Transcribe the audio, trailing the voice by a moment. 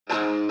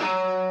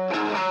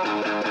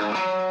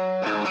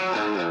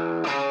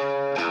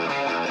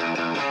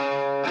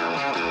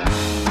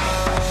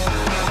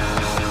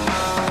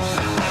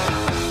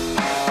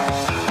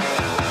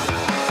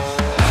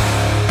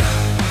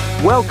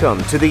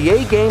Welcome to the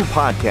A-Game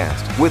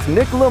Podcast with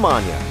Nick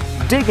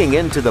LaMagna, digging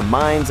into the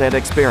minds and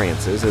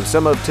experiences of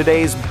some of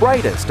today's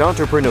brightest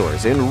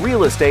entrepreneurs in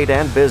real estate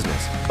and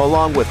business,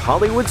 along with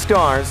Hollywood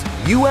stars,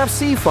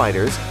 UFC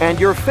fighters, and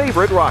your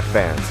favorite rock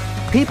bands.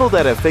 People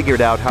that have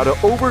figured out how to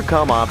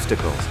overcome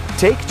obstacles,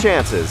 take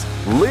chances,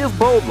 live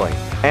boldly,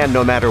 and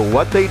no matter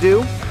what they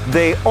do,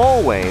 they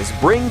always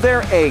bring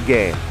their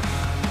A-game.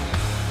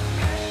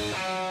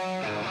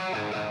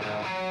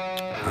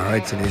 All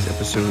right, today's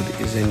episode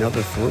is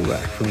another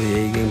throwback from the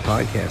A-Game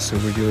Podcast. So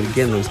we're doing,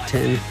 again, those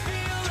 10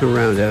 to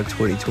round out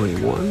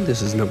 2021.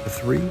 This is number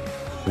 3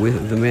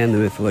 with the man, the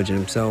myth, the legend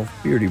himself,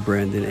 Beardy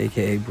Brandon,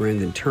 a.k.a.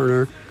 Brandon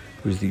Turner,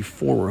 who's the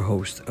former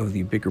host of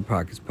the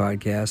BiggerPockets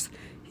podcast.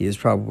 He is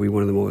probably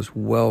one of the most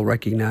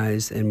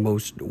well-recognized and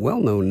most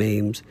well-known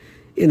names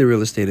in the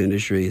real estate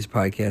industry. His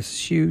podcast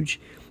is huge,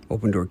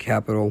 Open Door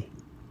Capital.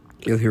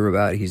 You'll hear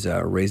about it. He's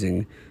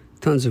raising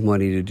tons of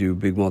money to do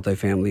big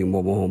multifamily and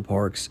mobile home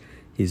parks.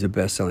 He's a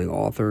best-selling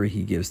author.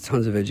 He gives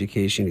tons of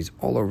education. He's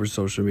all over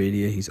social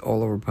media. He's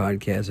all over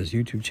podcasts. His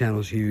YouTube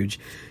channel is huge.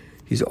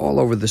 He's all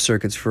over the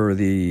circuits for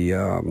the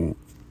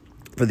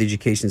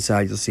education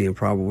side. You'll see him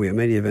probably at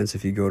many events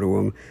if you go to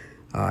him.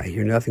 I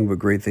hear nothing but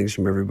great things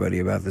from everybody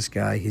about this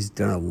guy. He's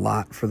done a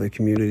lot for the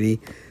community,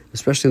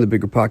 especially on the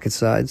BiggerPockets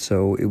side.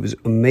 So it was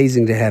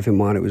amazing to have him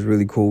on. It was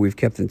really cool. We've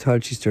kept in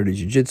touch. He started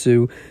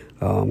Jiu-Jitsu.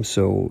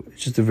 So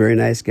just a very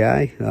nice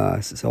guy.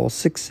 It's all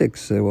 6'6",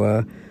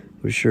 so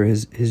I'm sure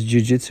his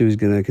jiu-jitsu is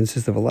going to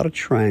consist of a lot of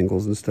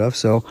triangles and stuff.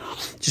 So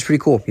just pretty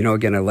cool. You know,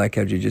 again, I like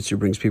how jiu-jitsu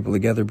brings people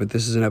together, but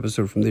this is an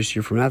episode from this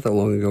year, from not that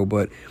long ago,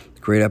 but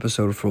great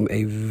episode from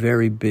a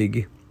very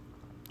big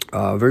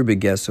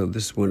guest. So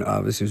this one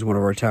obviously was one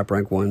of our top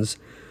ranked ones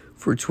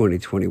for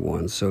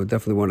 2021. So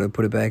definitely want to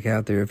put it back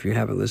out there. If you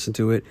haven't listened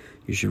to it,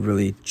 you should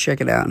really check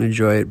it out and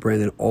enjoy it.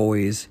 Brandon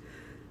always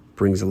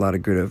brings a lot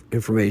of good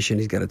information.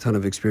 He's got a ton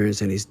of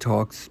experience, and he's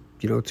talked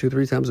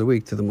 2-3 times a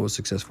week to the most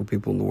successful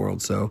people in the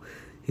world. So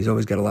he's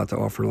always got a lot to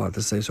offer and a lot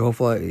to say. So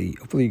hopefully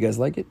you guys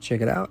like it. Check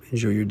it out.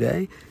 Enjoy your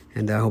day.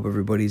 And I hope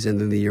everybody's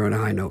ending the year on a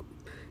high note.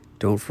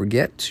 Don't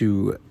forget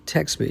to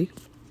text me,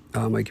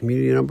 my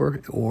community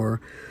number, or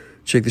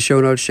check the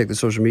show notes, check the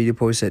social media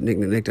posts at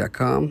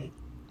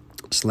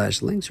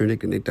nicknick.com/links or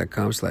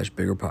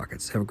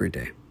nicknick.com/BiggerPockets. Have a great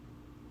day.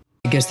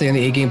 I guess the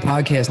A-Game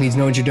Podcast needs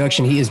no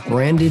introduction. He is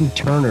Brandon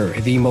Turner,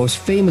 the most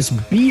famous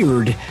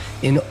beard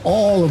in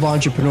all of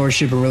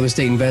entrepreneurship and real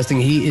estate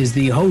investing. He is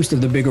the host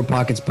of the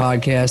BiggerPockets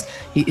podcast.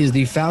 He is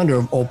the founder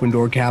of Open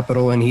Door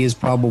Capital, and he is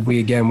probably,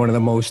 again, one of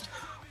the most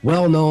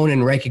well-known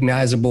and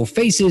recognizable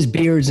faces,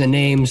 beards, and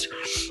names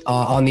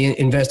on the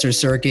investor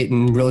circuit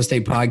and real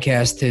estate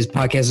podcast. His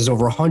podcast has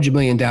over 100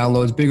 million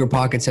downloads.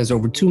 BiggerPockets has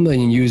over 2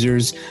 million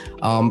users.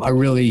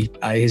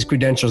 His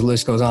credentials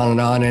list goes on.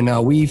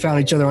 And we found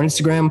each other on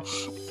Instagram,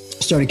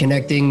 started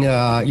connecting,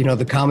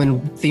 the common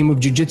theme of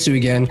jiu-jitsu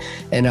again.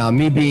 And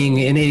me being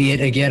an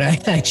idiot again,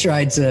 I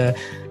tried to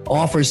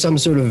offer some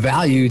sort of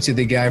value to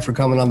the guy for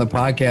coming on the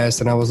podcast.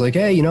 And I was like,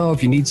 hey,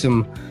 if you need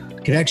some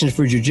connections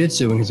for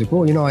jiu-jitsu. And he's like,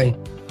 well,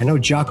 I know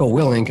Jocko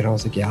Willink. And I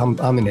was like, yeah, I'm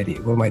an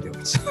idiot. What am I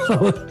doing?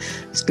 So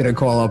he's going to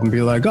call up and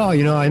be like, oh,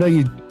 I know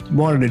you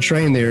wanted to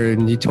train there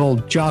and you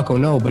told Jocko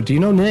no, but do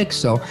you know Nick?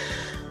 So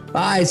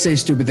I say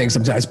stupid things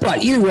sometimes.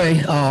 But either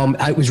way,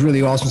 it was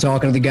really awesome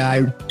talking to the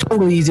guy.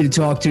 Totally easy to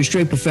talk to,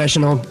 straight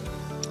professional.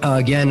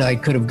 Again, I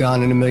could have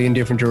gone in a million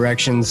different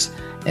directions,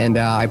 and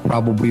I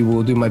probably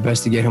will do my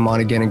best to get him on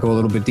again and go a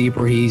little bit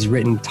deeper. He's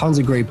written tons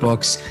of great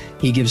books.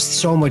 He gives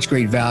so much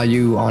great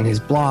value on his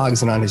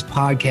blogs and on his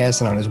podcasts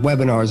and on his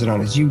webinars and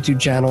on his YouTube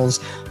channels.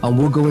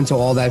 We'll go into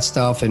all that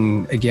stuff.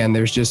 And again,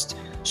 there's just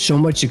so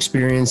much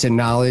experience and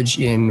knowledge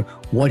in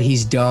what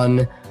he's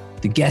done,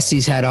 the guests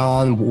he's had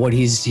on, what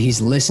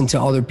he's listened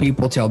to other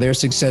people tell their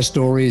success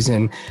stories.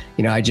 And,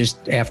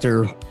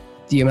 after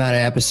the amount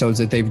of episodes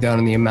that they've done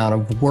and the amount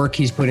of work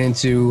he's put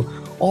into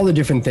all the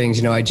different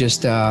things, I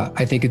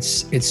think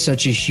it's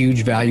such a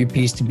huge value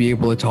piece to be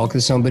able to talk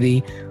to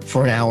somebody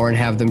for an hour and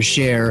have them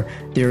share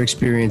their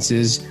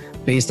experiences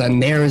based on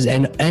theirs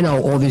and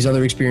all these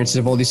other experiences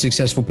of all these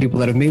successful people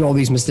that have made all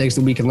these mistakes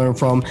that we can learn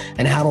from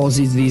and had all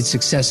these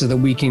successes that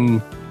we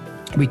can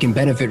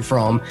benefit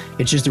from.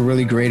 It's just a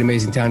really great,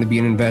 amazing time to be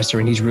an investor.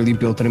 And he's really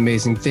built an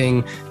amazing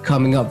thing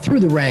coming up through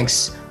the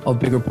ranks of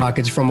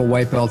BiggerPockets from a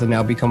white belt and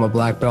now become a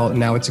black belt. And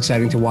now it's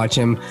exciting to watch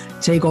him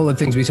take all the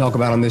things we talk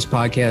about on this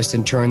podcast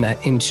and turn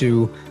that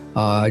into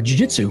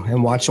jiu-jitsu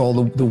and watch all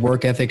the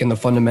work ethic and the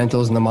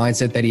fundamentals and the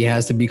mindset that he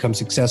has to become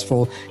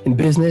successful in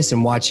business,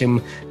 and watch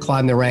him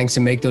climb the ranks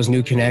and make those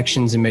new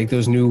connections and make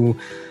those new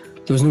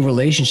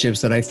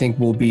relationships that I think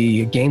will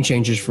be game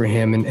changers for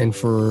him and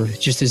for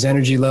just his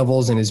energy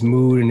levels and his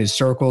mood and his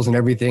circles and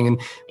everything.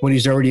 And when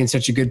he's already in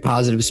such a good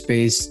positive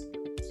space,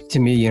 to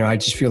me, I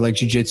just feel like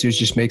jiu-jitsu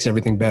just makes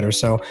everything better.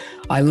 So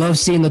I love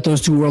seeing that those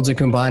two worlds are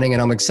combining,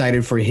 and I'm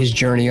excited for his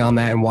journey on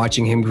that and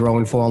watching him grow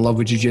and fall in love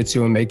with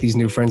jiu-jitsu and make these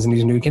new friends and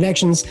these new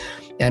connections.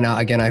 And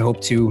again, I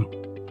hope to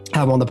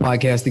have him on the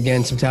podcast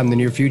again sometime in the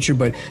near future.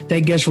 But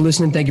thank you guys for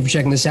listening. Thank you for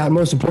checking this out.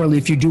 Most importantly,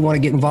 if you do want to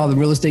get involved in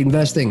real estate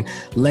investing,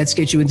 let's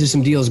get you into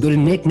some deals. Go to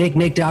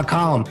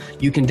nick.com.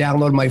 You can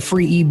download my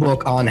free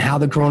ebook on how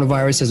the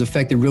coronavirus has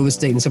affected real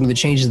estate and some of the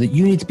changes that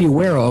you need to be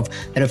aware of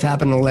that have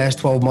happened in the last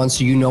 12 months,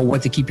 so you know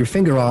what to keep your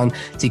finger on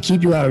to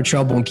keep you out of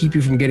trouble and keep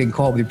you from getting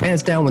caught with your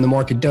pants down when the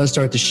market does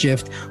start to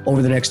shift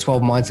over the next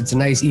 12 months. It's a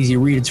nice, easy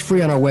read. It's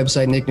free on our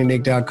website,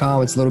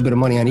 nick.com. It's a little bit of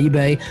money on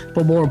eBay,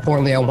 but more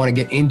importantly, I want to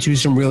get into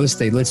some real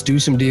estate. Let's do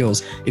some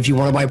deals. If you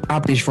want to buy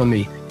properties from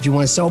me, if you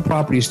want to sell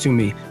properties to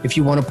me, if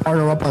you want to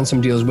partner up on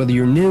some deals, whether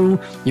you're new,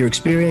 you're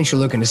experienced,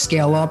 you're looking to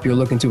scale up, you're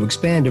looking to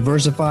expand,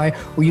 diversify,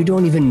 or you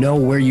don't even know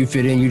where you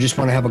fit in, you just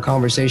want to have a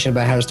conversation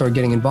about how to start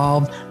getting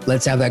involved,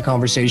 let's have that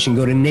conversation.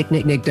 Go to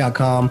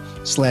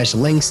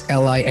nick.com/links,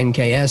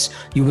 LINKS.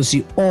 You will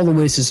see all the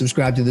ways to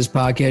subscribe to this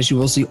podcast. You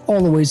will see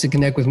all the ways to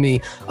connect with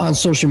me on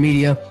social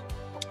media.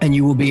 And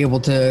you will be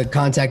able to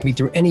contact me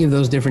through any of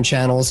those different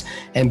channels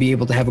and be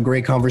able to have a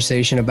great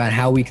conversation about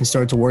how we can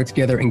start to work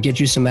together and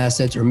get you some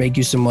assets or make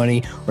you some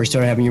money or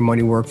start having your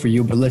money work for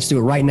you. But let's do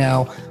it right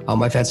now.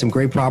 I've had some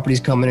great properties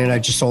coming in. I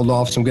just sold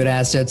off some good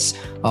assets,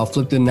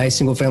 flipped a nice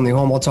single family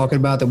home I'll talk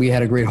about that we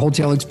had a great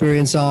hotel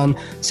experience on,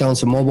 selling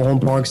some mobile home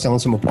parks, selling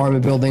some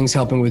apartment buildings,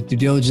 helping with due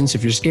diligence.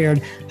 If you're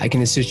scared, I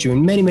can assist you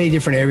in many, many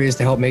different areas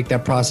to help make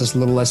that process a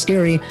little less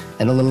scary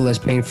and a little less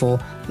painful.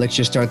 Let's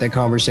just start that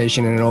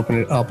conversation and open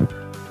it up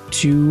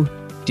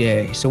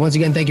today. So once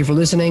again, thank you for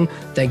listening.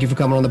 Thank you for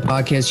coming on the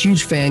podcast.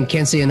 Huge fan.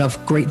 Can't say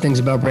enough great things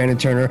about Brandon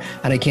Turner,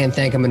 and I can't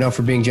thank him enough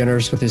for being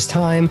generous with his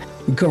time.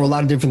 We cover a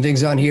lot of different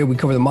things on here. We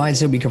cover the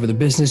mindset. We cover the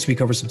business. We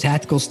cover some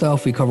tactical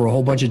stuff. We cover a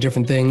whole bunch of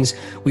different things.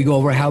 We go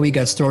over how he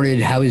got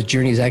started, how his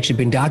journey has actually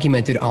been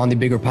documented on the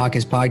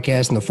BiggerPockets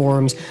podcast and the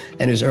forums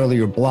and his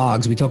earlier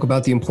blogs. We talk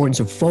about the importance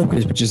of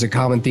focus, which is a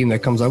common theme that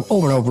comes up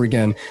over and over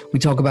again. We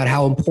talk about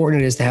how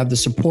important it is to have the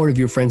support of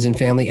your friends and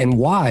family and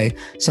why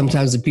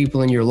sometimes the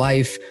people in your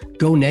life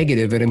go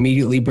negative and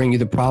immediately bring you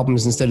the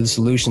problems instead of the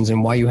solutions,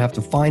 and why you have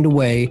to find a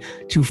way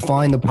to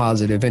find the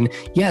positive. And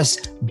yes,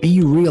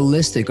 be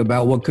realistic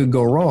about what could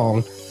go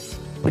wrong,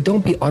 but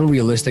don't be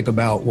unrealistic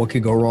about what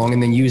could go wrong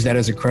and then use that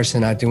as a crutch to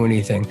not do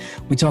anything.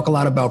 We talk a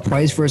lot about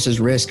price versus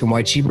risk and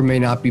why cheaper may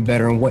not be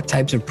better, and what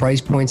types of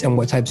price points and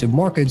what types of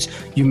markets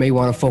you may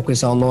want to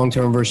focus on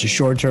long-term versus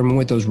short-term, and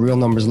what those real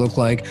numbers look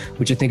like,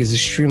 which I think is an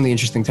extremely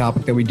interesting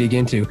topic that we dig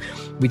into.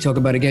 We talk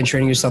about, again,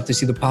 training yourself to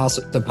see the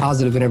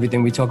positive in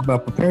everything. We talk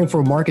about preparing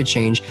for a market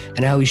change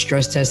and how he's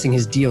stress testing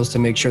his deals to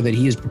make sure that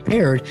he is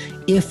prepared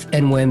if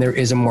and when there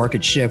is a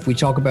market shift. We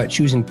talk about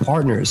choosing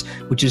partners,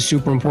 which is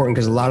super important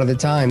because a lot of the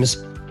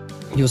times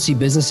you'll see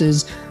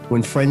businesses,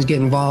 when friends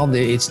get involved,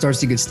 it starts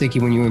to get sticky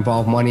when you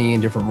involve money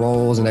in different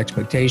roles and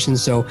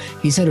expectations. So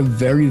he's had a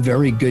very,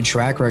 very good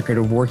track record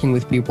of working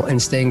with people and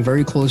staying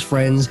very close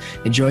friends,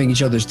 enjoying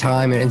each other's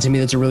time. And to me,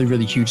 that's a really,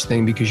 really huge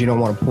thing because you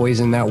don't want to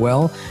poison that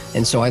well.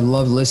 And so I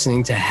love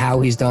listening to how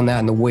he's done that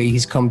and the way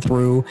he's come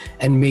through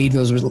and made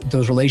those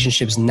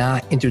relationships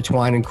not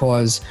intertwine and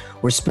cause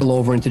or spill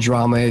over into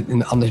drama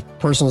on the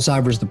personal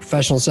side versus the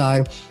professional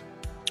side.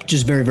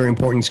 Just very, very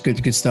important.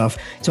 It's good stuff.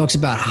 He talks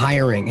about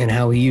hiring and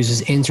how he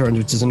uses interns,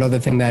 which is another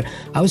thing that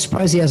I was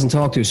surprised he hasn't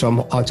talked to.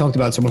 So I talked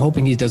about, so I'm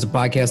hoping he does a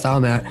podcast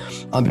on that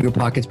on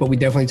BiggerPockets, but we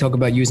definitely talk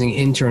about using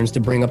interns to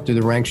bring up through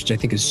the ranks, which I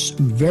think is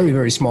very,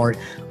 very smart.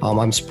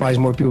 I'm surprised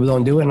more people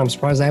don't do it, and I'm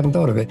surprised I haven't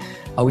thought of it.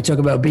 We talk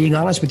about being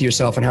honest with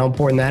yourself and how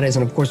important that is.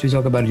 And of course, we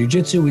talk about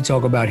Jiu-Jitsu, we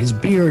talk about his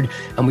beard,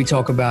 and we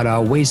talk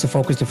about ways to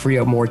focus to free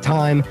up more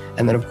time.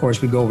 And then of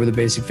course, we go over the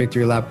basic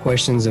victory lap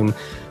questions and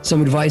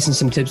some advice and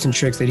some tips and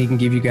tricks that he can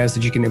give you guys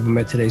that you can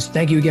implement today. So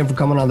thank you again for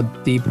coming on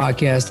the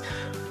podcast.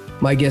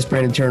 My guest,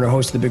 Brandon Turner,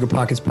 host of the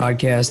BiggerPockets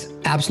podcast.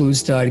 Absolute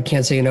stud.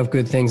 Can't say enough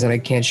good things, and I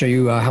can't show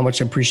you how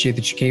much I appreciate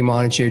that you came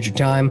on and shared your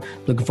time.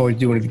 Looking forward to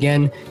doing it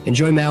again.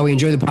 Enjoy Maui.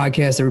 Enjoy the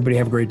podcast. Everybody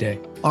have a great day.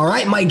 All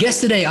right, my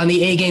guest today on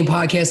the A Game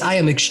podcast, I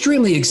am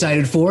extremely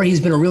excited for. He's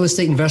been a real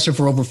estate investor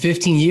for over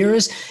 15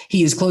 years.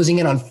 He is closing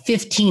in on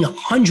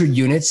 1,500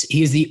 units.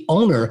 He is the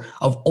owner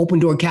of Open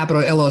Door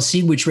Capital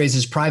LLC, which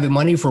raises private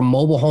money for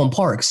mobile home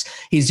parks.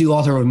 He's the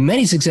author of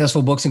many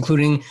successful books,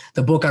 including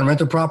the book on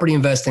rental property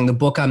investing, the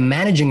book on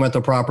managing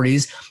rental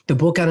properties, the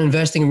book on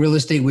investing in real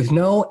estate with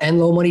no and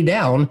low money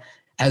down,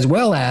 as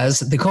well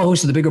as the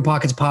co-host of the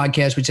BiggerPockets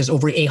podcast, which has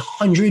over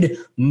 100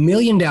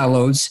 million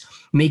downloads,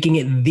 making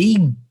it the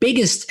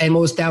biggest and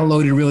most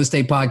downloaded real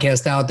estate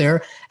podcast out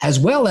there, as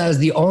well as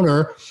the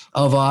owner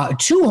of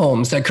 2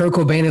 homes that Kurt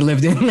Cobain had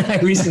lived in, I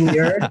recently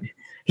heard.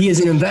 He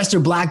is an investor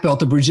black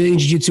belt, a Brazilian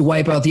Jiu-Jitsu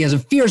white belt. He has a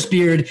fierce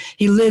beard.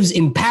 He lives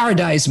in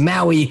Paradise,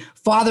 Maui,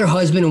 father,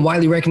 husband, and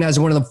widely recognized as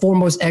one of the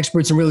foremost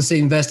experts in real estate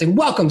investing.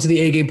 Welcome to the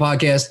A Game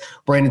podcast,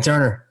 Brandon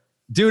Turner.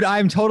 Dude,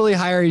 I'm totally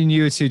hiring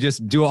you to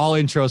just do all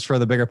intros for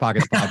the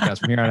BiggerPockets podcast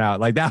from here on out.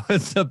 Like, that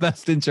was the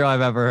best intro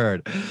I've ever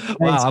heard.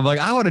 Wow. I'm like,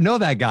 I want to know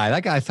that guy.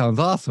 That guy sounds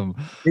awesome.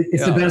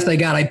 It's the best I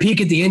got. I peek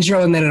at the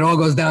intro and then it all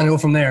goes downhill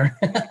from there.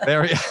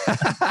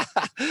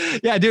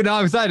 Yeah, dude, no,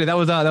 I'm excited. That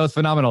was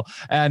phenomenal.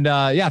 And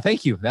yeah,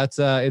 thank you. That's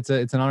it's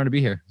an honor to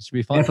be here. It should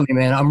be fun. Definitely,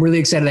 man. I'm really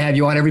excited to have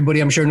you on. Everybody,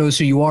 I'm sure knows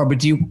who you are, but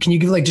can you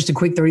give like just a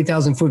quick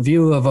 30,000-foot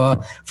view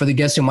of for the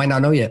guests who might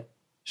not know yet?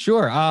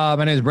 Sure. My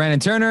name is Brandon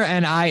Turner,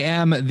 and I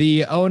am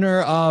the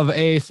owner of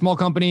a small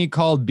company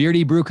called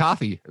Beardy Brew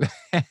Coffee,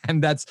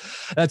 and that's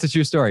a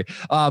true story.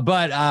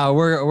 But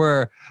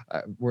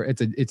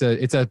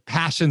it's a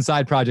passion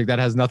side project that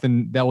has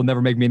nothing, that will never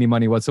make me any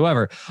money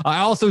whatsoever. I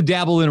also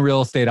dabble in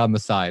real estate on the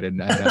side,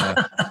 and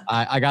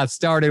I got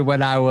started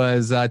when I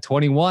was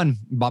 21.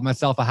 Bought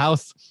myself a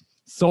house,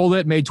 sold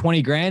it, made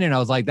 20 grand, and I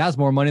was like, that's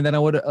more money than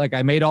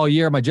I made all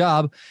year at my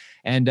job.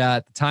 And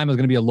at the time I was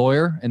going to be a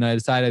lawyer, and I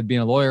decided being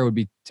a lawyer would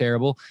be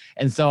terrible.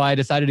 And so I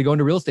decided to go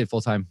into real estate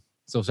full time.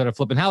 So I started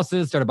flipping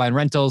houses, started buying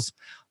rentals.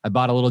 I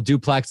bought a little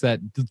duplex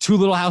that 2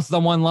 little houses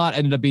on one lot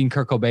ended up being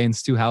Kurt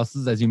Cobain's 2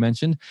 houses, as you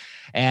mentioned.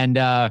 And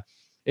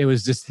it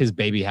was just his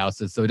baby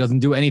houses. So it doesn't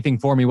do anything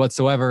for me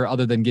whatsoever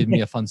other than give me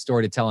a fun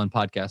story to tell on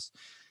podcasts.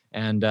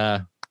 And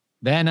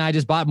then I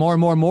just bought more and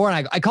more and more.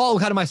 And I call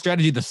kind of my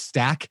strategy the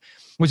stack,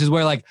 which is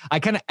where like I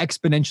kind of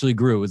exponentially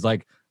grew. It was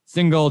like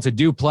single to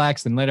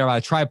duplex, and later I bought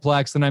a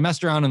triplex, and I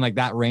messed around in like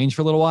that range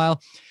for a little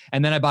while.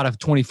 And then I bought a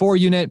 24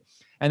 unit,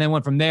 and then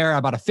went from there.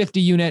 I bought a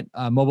 50 unit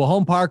mobile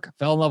home park,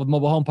 fell in love with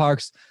mobile home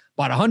parks,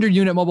 bought a 100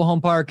 unit mobile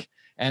home park,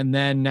 and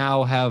then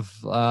now have,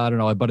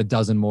 I bought a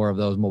dozen more of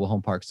those mobile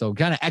home parks. So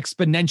kind of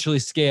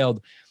exponentially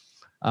scaled,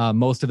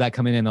 most of that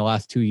coming in the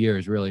last 2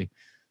 years, really.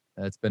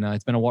 It's been a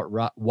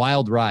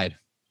wild ride.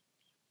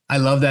 I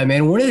love that,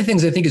 man. One of the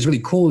things I think is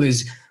really cool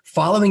is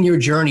following your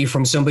journey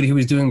from somebody who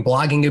was doing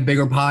blogging at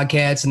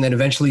BiggerPockets and then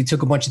eventually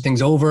took a bunch of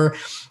things over.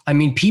 I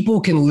mean, people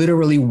can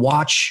literally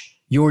watch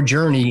your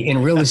journey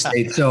in real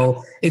estate.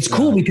 So it's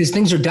cool because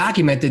things are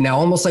documented now,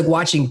 almost like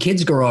watching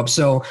kids grow up.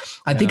 So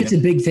I think it's a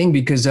big thing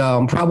because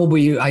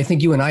I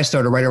think you and I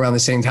started right around the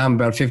same time,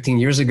 about 15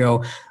 years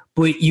ago,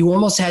 but you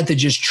almost had to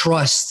just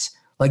trust,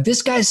 like,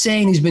 this guy's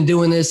saying he's been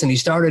doing this and he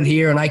started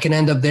here and I can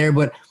end up there,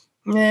 but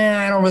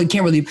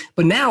can't really.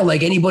 But now,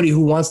 like, anybody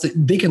who wants to,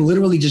 they can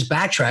literally just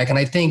backtrack. And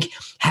I think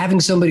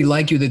having somebody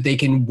like you that they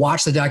can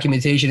watch the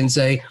documentation and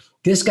say,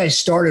 this guy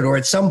started, or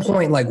at some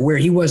point, like where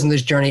he was in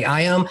this journey,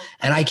 I am,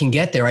 and I can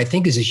get there, I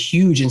think is a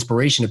huge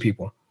inspiration to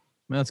people.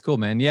 That's cool,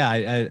 man. Yeah,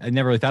 I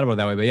never really thought about it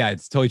that way, but yeah,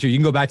 it's totally true. You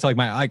can go back to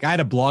I had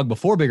a blog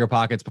before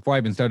BiggerPockets, before I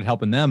even started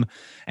helping them.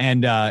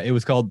 And it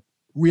was called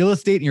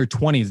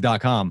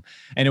realestateinyour20s.com.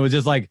 And it was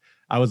just like,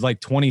 I was like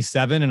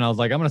 27 and I was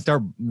like, I'm going to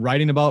start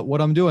writing about what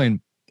I'm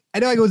doing. I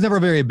know it was never a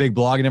very big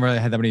blog. I never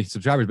had that many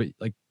subscribers, but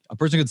like a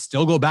person could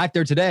still go back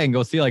there today and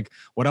go see like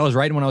what I was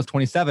writing when I was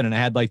 27 and I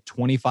had like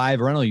 25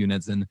 rental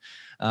units and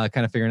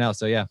kind of figuring out.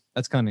 So yeah,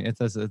 that's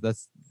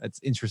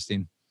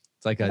interesting.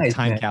 It's like a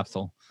time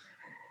capsule.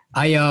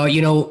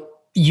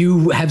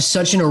 You have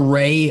such an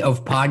array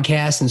of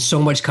podcasts and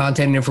so much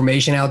content and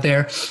information out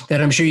there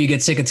that I'm sure you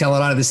get sick of telling a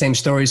lot of the same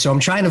stories. So I'm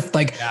trying to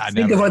think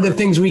of other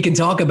things we can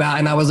talk about.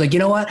 And I was like, you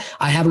know what?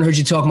 I haven't heard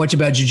you talk much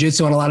about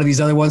jiu-jitsu and a lot of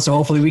these other ones. So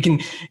hopefully we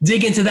can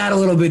dig into that a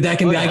little bit. That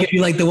can be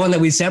like the one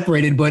that we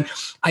separated. But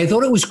I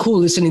thought it was cool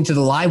listening to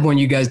the live one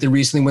you guys did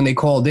recently when they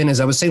called in, as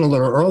I was saying a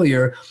little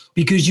earlier,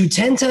 because you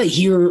tend to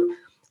hear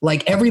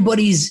like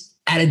everybody's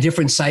at a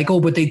different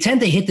cycle, but they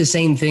tend to hit the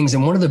same things.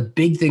 And one of the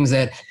big things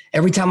that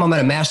every time I'm at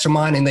a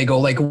mastermind and they go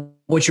like,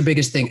 what's your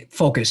biggest thing?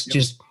 Focus.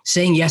 Just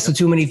saying yes to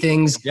too many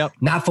things,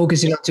 not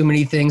focusing on too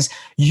many things.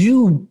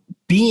 You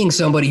being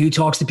somebody who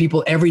talks to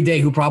people every day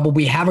who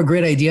probably have a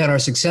great idea and are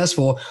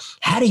successful.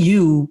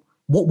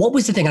 What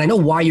was the thing? And I know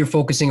why you're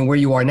focusing and where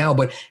you are now,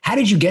 but how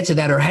did you get to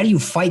that? Or how do you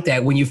fight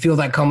that when you feel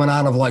that coming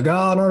on of like,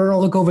 oh, no,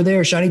 look over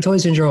there, shiny toy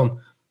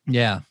syndrome?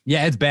 Yeah,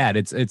 it's bad.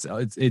 It's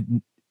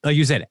like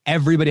you said,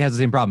 everybody has the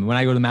same problem. When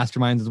I go to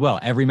masterminds as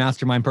well, every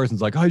mastermind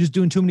person's like, oh, you're just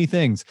doing too many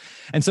things.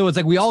 And so it's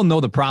like, we all know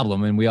the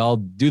problem and we all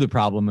do the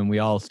problem and we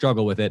all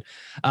struggle with it.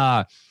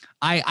 I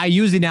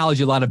use the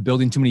analogy a lot of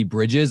building too many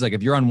bridges. Like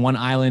if you're on one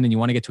island and you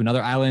want to get to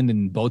another island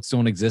and boats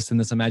don't exist in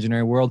this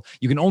imaginary world,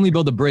 you can only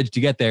build a bridge to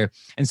get there.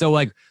 And so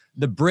like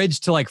the bridge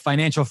to like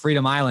Financial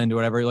Freedom Island or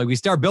whatever, like we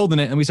start building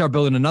it and we start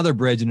building another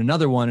bridge and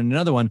another one and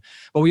another one,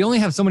 but we only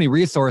have so many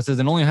resources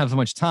and only have so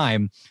much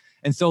time.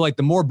 And so like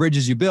the more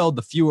bridges you build,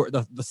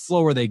 the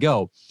slower they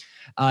go.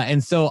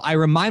 And so I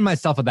remind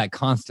myself of that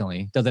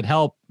constantly. Does it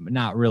help?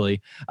 Not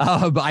really.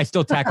 But I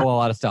still tackle a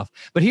lot of stuff.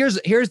 But here's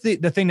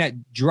the thing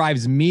that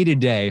drives me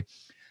today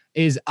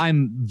is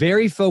I'm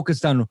very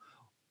focused on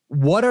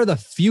what are the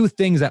few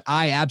things that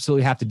I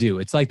absolutely have to do.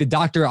 It's like the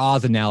Dr.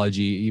 Oz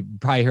analogy. You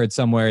probably heard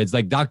somewhere. It's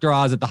like Dr.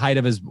 Oz at the height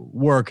of his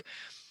work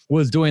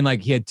was doing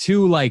like, he had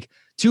two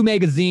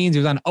magazines. He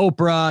was on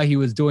Oprah. He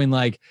was doing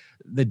like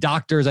the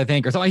doctors, I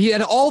think, or something. He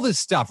had all this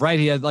stuff, right?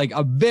 He had like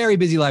a very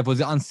busy life,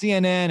 was on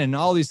CNN and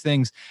all these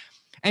things.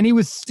 And he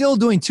was still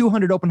doing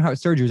 200 open heart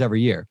surgeries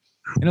every year.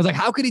 And I was like,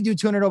 how could he do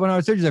 200 open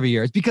heart surgeries every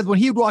year? It's because when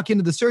he would walk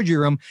into the surgery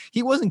room,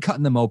 he wasn't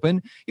cutting them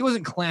open. He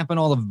wasn't clamping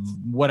all the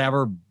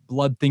whatever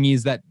blood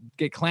thingies that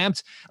get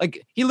clamped.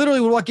 Like he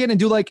literally would walk in and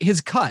do like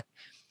his cut.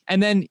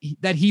 And then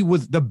that he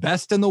was the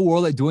best in the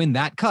world at doing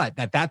that cut,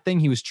 that thing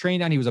he was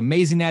trained on. He was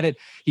amazing at it.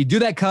 He'd do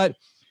that cut.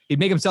 He'd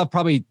make himself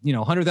probably,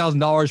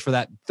 $100,000 for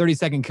that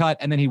 30-second cut.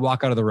 And then he'd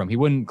walk out of the room. He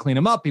wouldn't clean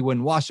them up. He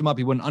wouldn't wash them up.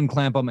 He wouldn't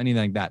unclamp them,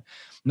 anything like that.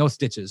 No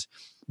stitches,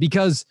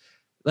 because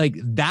like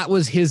that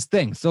was his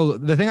thing. So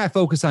the thing I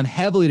focus on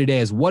heavily today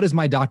is, what is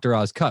my Dr.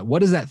 Oz cut?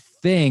 What is that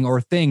thing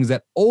or things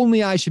that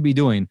only I should be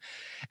doing?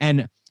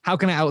 And how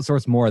can I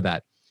outsource more of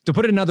that? To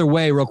put it another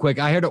way real quick,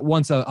 I heard it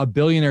once a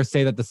billionaire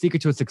say that the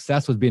secret to his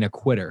success was being a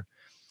quitter.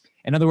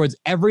 In other words,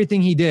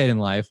 everything he did in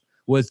life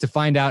was to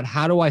find out,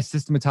 how do I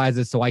systematize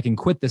this so I can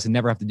quit this and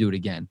never have to do it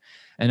again?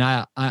 And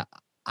I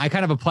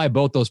kind of apply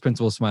both those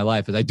principles to my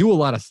life. As I do a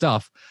lot of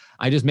stuff,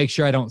 I just make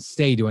sure I don't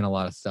stay doing a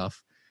lot of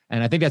stuff.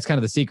 And I think that's kind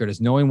of the secret,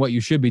 is knowing what you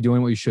should be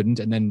doing, what you shouldn't,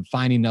 and then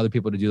finding other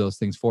people to do those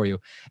things for you.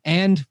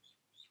 And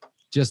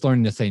just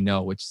learning to say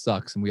no, which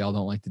sucks. And we all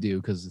don't like to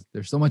do because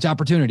there's so much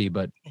opportunity,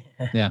 but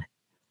yeah.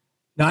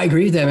 No, I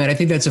agree with that, man. I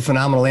think that's a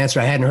phenomenal answer.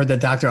 I hadn't heard that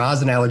Dr.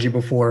 Oz analogy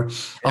before.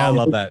 Yeah, I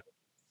love that.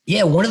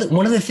 Yeah, one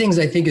of the things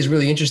I think is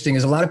really interesting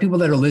is a lot of people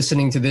that are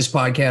listening to this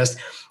podcast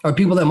are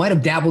people that might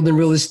have dabbled in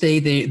real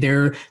estate.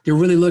 They're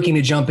really looking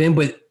to jump in,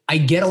 but I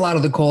get a lot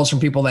of the calls from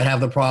people that have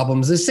the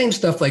problems. The same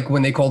stuff like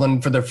when they call them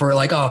for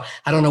like, oh,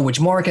 I don't know which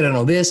market, I don't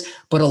know this.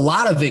 But a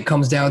lot of it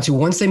comes down to,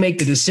 once they make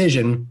the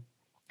decision,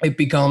 it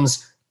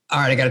becomes, all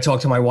right, I got to talk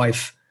to my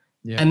wife.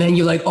 Yeah. And then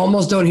you like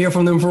almost don't hear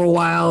from them for a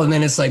while. And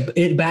then it's like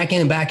it back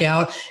in and back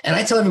out. And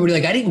I tell everybody,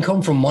 like, I didn't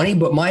come from money,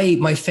 but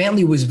my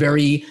family was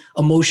very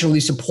emotionally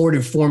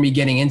supportive for me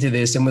getting into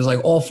this and was like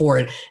all for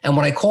it. And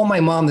when I called my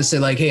mom to say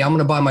like, hey, I'm going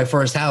to buy my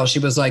first house, she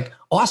was like,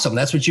 awesome.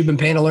 That's what you've been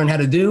paying to learn how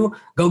to do.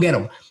 Go get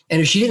them.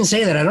 And if she didn't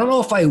say that, I don't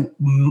know if I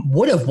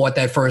would have bought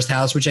that first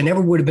house, which I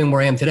never would have been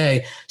where I am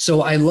today.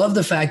 So I love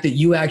the fact that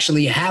you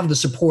actually have the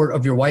support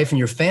of your wife and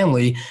your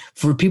family.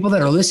 For people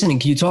that are listening,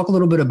 can you talk a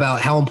little bit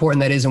about how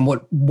important that is and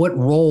what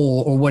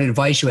role or what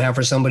advice you have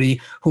for somebody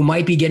who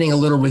might be getting a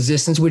little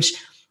resistance, which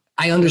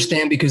I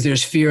understand because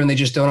there's fear and they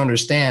just don't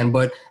understand.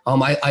 But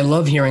I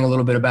love hearing a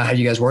little bit about how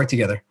you guys work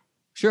together.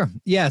 Sure.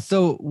 Yeah.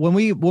 So when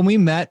we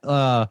met,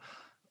 I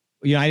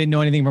didn't know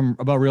anything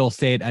about real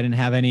estate. I didn't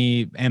have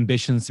any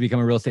ambitions to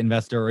become a real estate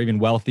investor or even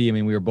wealthy. I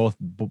mean, we were both,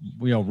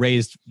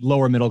 raised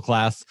lower middle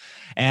class.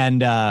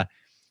 And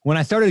when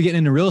I started getting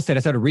into real estate, I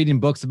started reading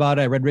books about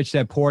it. I read Rich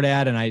Dad Poor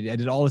Dad, and I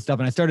did all this stuff.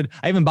 And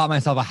I even bought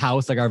myself a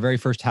house, like our very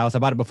first house. I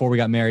bought it before we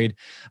got married,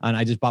 and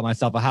I just bought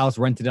myself a house,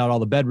 rented out all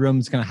the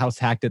bedrooms, kind of house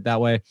hacked it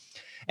that way.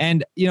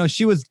 And,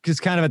 she was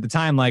just kind of at the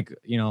time like,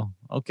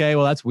 okay,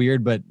 well, that's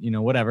weird, but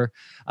whatever.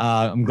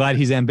 I'm glad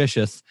he's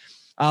ambitious.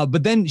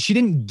 But then she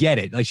didn't get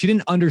it. Like, she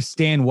didn't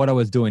understand what I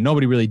was doing.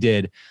 Nobody really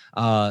did.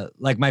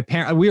 Like my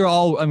parents, we were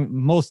all,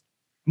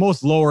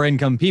 most lower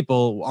income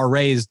people are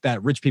raised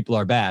that rich people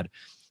are bad.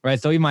 Right.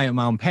 So even my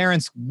own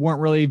parents weren't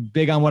really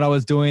big on what I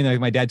was doing. Like,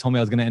 my dad told me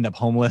I was going to end up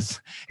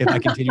homeless if I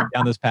continued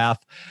down this path.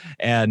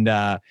 And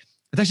that's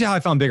actually how I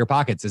found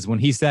BiggerPockets, is when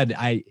he said,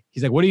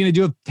 he's like, what are you going to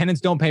do if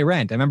tenants don't pay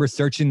rent? I remember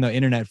searching the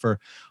internet for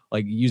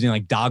like using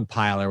like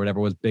Dogpile or whatever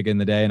was big in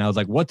the day. And I was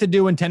like, what to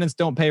do when tenants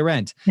don't pay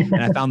rent?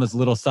 And I found this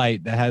little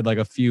site that had like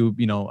a few,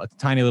 a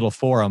tiny little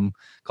forum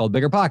called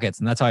BiggerPockets.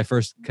 And that's how I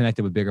first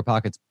connected with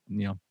BiggerPockets,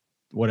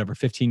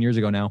 15 years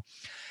ago now.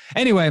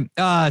 Anyway,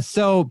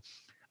 so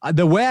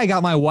the way I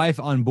got my wife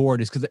on board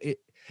is because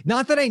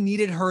not that I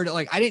needed her to,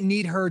 I didn't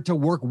need her to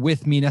work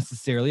with me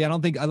necessarily. I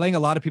think a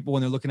lot of people,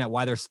 when they're looking at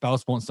why their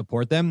spouse won't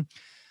support them,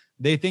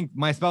 they think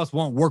my spouse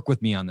won't work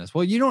with me on this.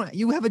 Well,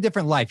 you have a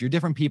different life. You're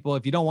different people.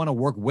 If you don't want to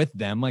work with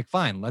them,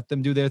 fine, let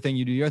them do their thing.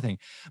 You do your thing.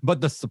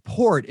 But the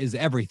support is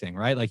everything,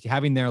 right? Like,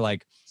 having their,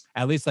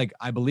 at least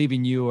I believe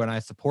in you and I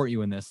support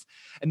you in this.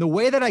 And the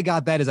way that I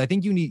got that is, I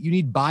think you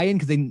need buy-in,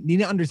 because they need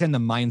to understand the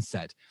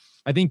mindset.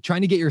 I think trying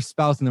to get your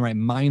spouse in the right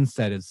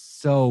mindset is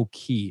so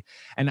key.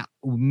 And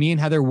me and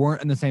Heather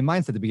weren't in the same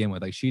mindset to begin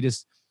with. Like,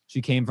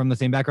 she came from the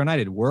same background I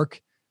did: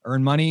 work,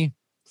 earn money,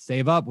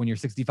 save up. When you're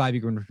 65,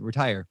 you can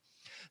retire.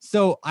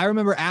 So I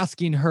remember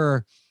asking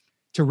her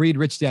to read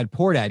Rich Dad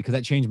Poor Dad, because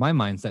that changed my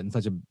mindset in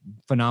such a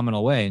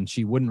phenomenal way. And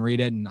she wouldn't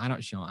read it. And I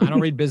don't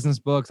read business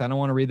books. I don't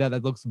want to read that.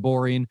 That looks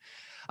boring.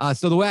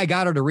 So the way I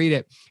got her to read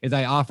it is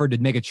I offered to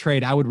make a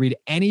trade. I would read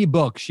any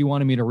book she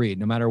wanted me to read,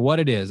 no matter what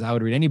it is. I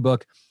would read any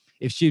book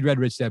if she'd read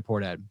Rich Dad Poor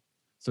Dad.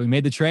 So we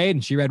made the trade,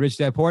 and she read Rich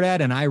Dad Poor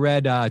Dad, and I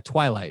read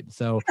Twilight.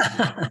 So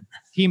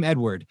Team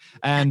Edward.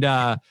 And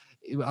I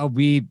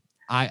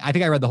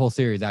think I read the whole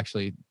series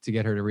actually to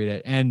get her to read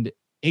it. And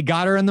it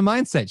got her in the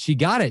mindset. She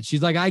got it.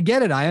 She's like, I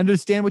get it. I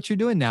understand what you're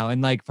doing now.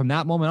 And from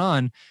that moment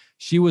on,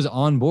 she was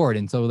on board.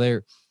 And so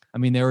there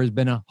has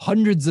been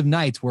hundreds of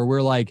nights where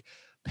we're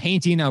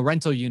painting a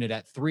rental unit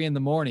at 3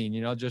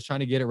 a.m, just trying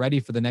to get it ready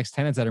for the next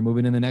tenants that are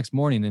moving in the next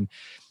morning. And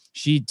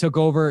she took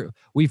over.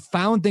 We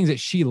found things that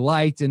she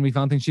liked, and we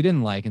found things she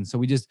didn't like. And so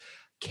we just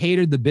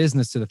catered the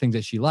business to the things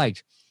that she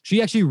liked.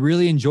 She actually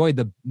really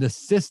enjoyed the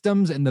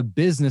systems and the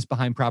business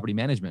behind property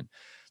management.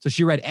 So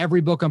she read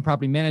every book on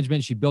property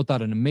management. She built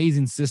out an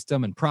amazing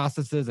system and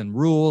processes and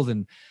rules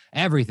and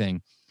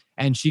everything.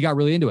 and she got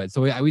really into it.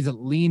 So we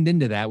leaned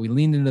into that. We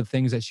leaned into the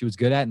things that she was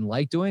good at and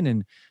liked doing,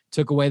 and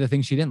took away the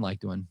things she didn't like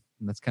doing.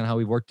 And that's kind of how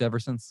we've worked ever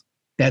since.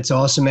 That's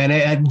awesome,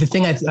 man. The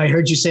thing I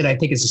heard you say that I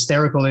think is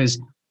hysterical is,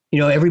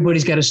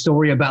 everybody's got a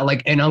story about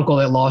like an uncle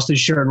that lost his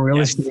shirt in real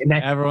estate. And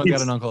everyone's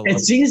got an uncle. It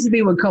seems to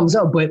be what comes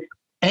up. But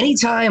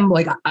anytime,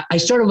 like, I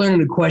started learning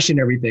to question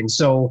everything.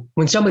 So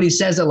when somebody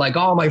says it, like,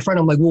 oh, my friend,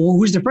 I'm like, well,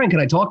 who's the friend? Can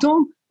I talk to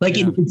him? Like,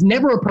 it's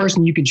never a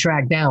person you can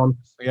track down.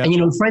 Yeah.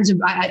 And, friends,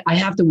 I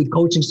have to, with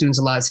coaching students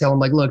a lot, tell them,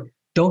 like, look,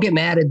 don't get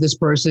mad at this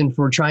person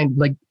for trying,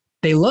 like,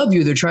 they love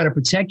you. They're trying to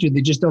protect you.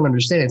 They just don't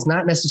understand. It's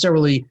not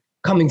necessarily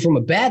coming from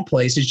a bad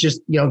place. It's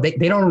just,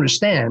 they don't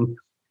understand.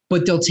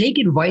 But they'll take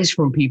advice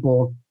from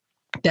people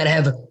that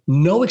have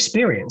no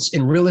experience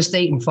in real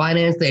estate and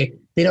finance. They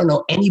don't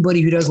know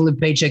anybody who doesn't live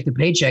paycheck to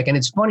paycheck. And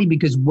it's funny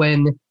because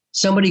when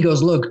somebody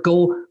goes, look,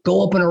 go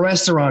open a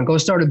restaurant, go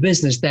start a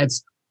business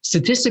that's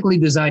statistically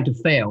designed to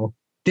fail,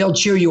 they'll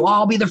cheer you. Oh,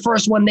 I'll be the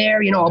first one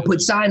there. I'll put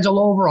signs all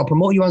over. I'll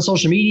promote you on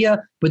social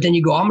media. But then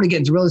you go, I'm going to get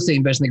into real estate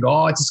investing. They go,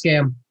 oh, it's a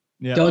scam.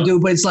 Yeah. Don't do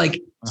it. But it's like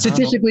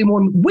statistically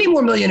way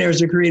more millionaires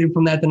are created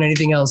from that than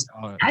anything else.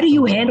 How do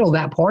you handle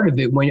that part of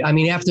it?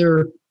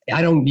 After,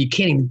 you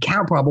can't even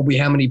count probably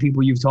how many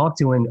people you've talked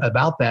to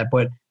about that,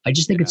 but I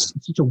just think it's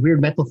such a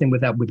weird mental thing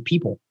with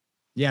people.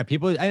 Yeah,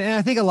 people, and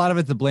I think a lot of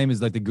it, the blame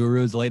is like the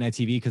gurus, the late night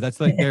TV, because that's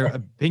like their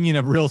opinion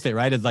of real estate,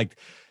 right? It's like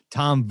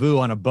Tom Vu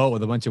on a boat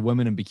with a bunch of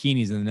women in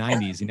bikinis in the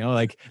 90s,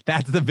 like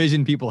that's the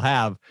vision people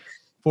have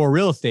for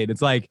real estate.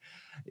 It's like,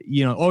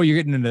 oh, you're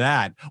getting into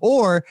that.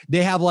 Or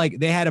they had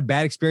a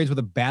bad experience with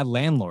a bad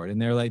landlord,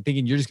 and they're like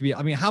thinking you're just gonna be,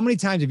 I mean, how many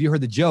times have you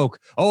heard the joke,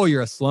 oh,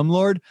 you're a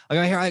slumlord? Like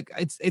I hear,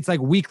 it's like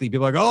weekly.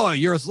 People are like, oh,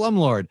 you're a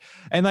slumlord.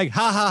 And like,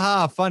 ha, ha,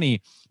 ha,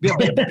 funny.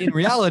 But in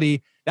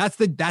reality, that's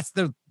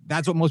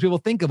what most people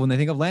think of when they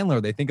think of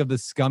landlord. They think of the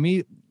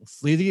scummy,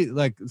 sleazy,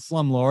 like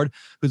slumlord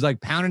who's like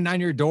pounding on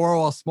your door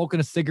while smoking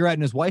a cigarette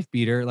in his wife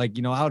beater, like,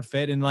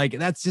 outfit. And like,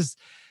 that's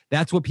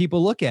what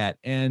people look at.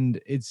 And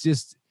it's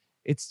just,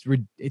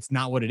 it's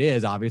not what it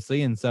is,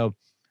 obviously. And so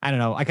I don't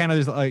know. I kind of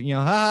just like,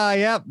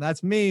 yep,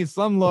 that's me,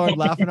 slumlord,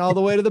 laughing all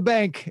the way to the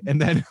bank.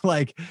 And then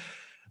like,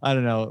 I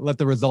don't know, let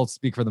the results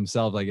speak for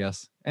themselves, I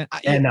guess.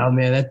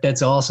 Man,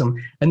 that's awesome.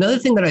 Another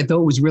thing that I thought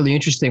was really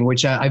interesting,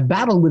 which I've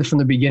battled with from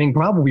the beginning,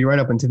 probably right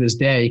up until this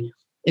day,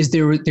 is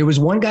there was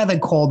one guy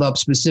that called up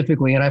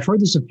specifically, and I've heard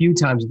this a few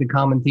times, the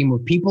common theme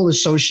of people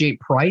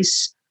associate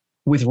price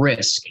with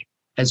risk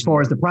as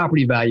far as the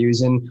property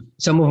values. And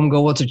some of them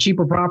go, well, it's a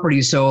cheaper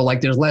property, so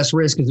like there's less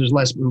risk because there's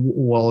less,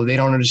 well, they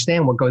don't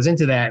understand what goes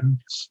into that.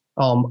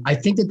 I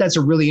think that's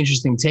a really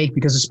interesting take,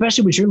 because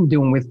especially what you're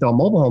doing with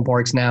mobile home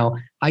parks now,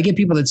 I get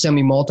people that send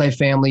me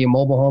multifamily and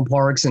mobile home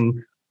parks,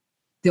 and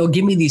they'll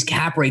give me these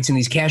cap rates and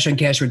these cash on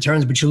cash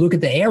returns, but you look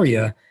at the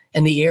area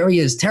and the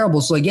area is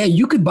terrible. So like, yeah,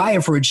 you could buy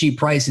it for a cheap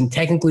price and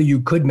technically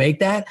you could make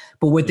that.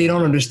 But what they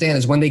don't understand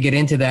is when they get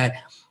into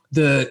that,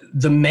 the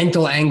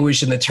mental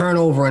anguish and the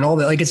turnover and all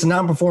that, like it's a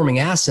non-performing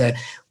asset.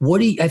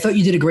 I thought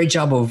you did a great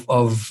job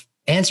of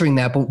answering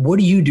that, but what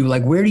do you do?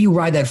 Like, where do you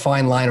ride that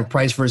fine line of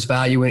price versus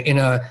value in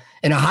a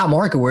hot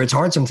market where it's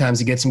hard sometimes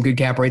to get some good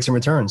cap rates and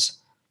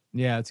returns?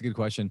 Yeah, that's a good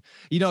question.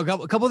 A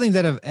couple of things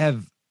that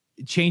have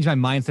changed my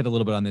mindset a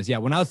little bit on this. Yeah,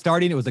 when I was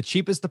starting, it was the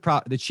cheaper the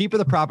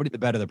property, the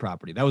better the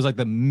property. That was like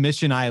the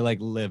mission I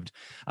lived.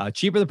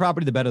 Cheaper the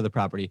property, the better the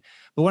property.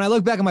 But when I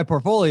look back at my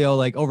portfolio,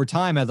 like over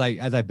time as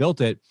I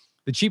built it,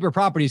 the cheaper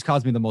properties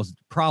caused me the most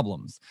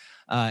problems.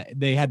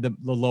 They had the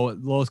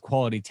lowest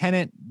quality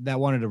tenant that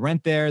wanted to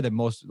rent there, the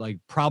most like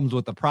problems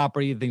with the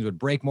property. Things would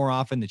break more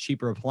often, the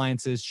cheaper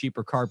appliances,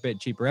 cheaper carpet,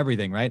 cheaper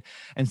everything, right?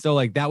 And so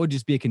like that would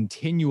just be a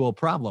continual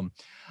problem.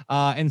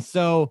 And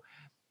so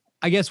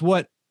I guess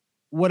what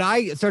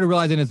I started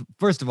realizing is,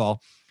 first of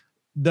all,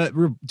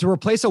 to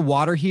replace a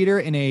water heater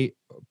in a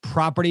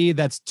property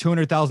that's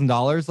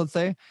 $200,000, let's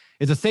say,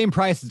 is the same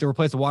price as to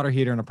replace a water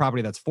heater in a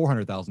property that's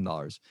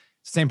 $400,000.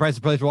 Same price to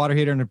replace a water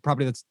heater in a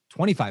property that's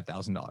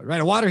 $25,000,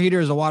 right? A water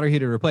heater is a water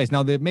heater to replace.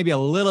 Now, they may be a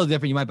little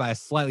different. You might buy a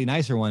slightly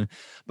nicer one,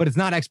 but it's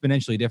not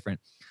exponentially different.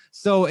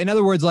 So in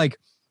other words, like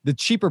the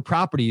cheaper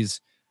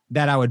properties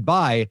that I would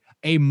buy,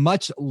 a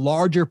much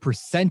larger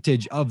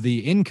percentage of the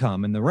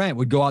income and the rent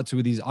would go out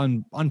to these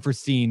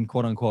unforeseen,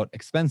 quote unquote,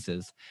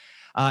 expenses.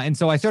 And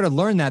so I started to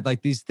learn that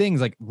like these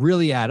things like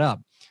really add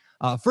up.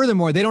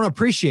 Furthermore, they don't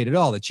appreciate at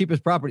all. The cheaper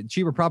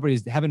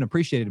properties haven't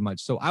appreciated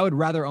much. So I would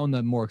rather own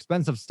the more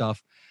expensive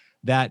stuff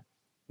that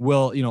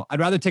will,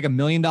 I'd rather take $1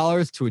 million to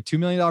a $2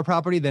 million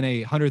property than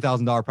a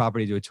 $100,000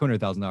 property to a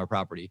 $200,000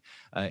 property.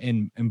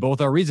 And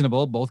both are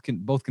reasonable. Both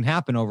can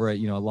happen over a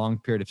long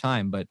period of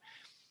time. But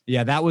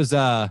yeah, that's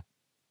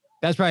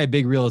probably a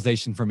big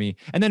realization for me.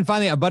 And then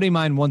finally, a buddy of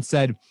mine once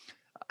said,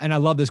 and I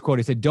love this quote,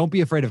 he said, "Don't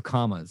be afraid of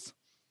commas."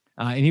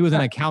 And he was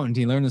an accountant.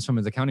 He learned this from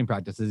his accounting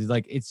practices. He's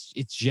like, it's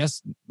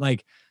just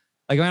like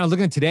when I was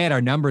looking today at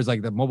our numbers,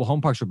 like the mobile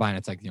home parks we're buying,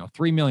 it's like,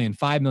 3 million,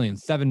 5 million,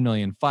 7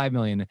 million, 5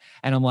 million.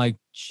 And I'm like,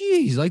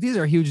 geez, like these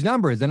are huge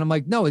numbers. And I'm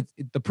like, no,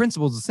 the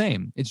principle is the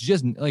same. It's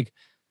just like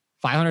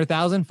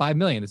 500,000, 5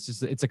 million.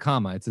 It's a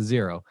comma. It's a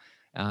zero.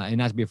 and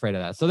not to be afraid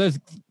of that. So there's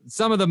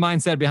some of the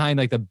mindset behind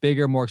like the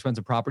bigger, more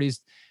expensive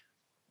properties.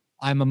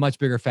 I'm a much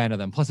bigger fan of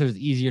them. Plus, it's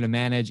easier to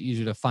manage,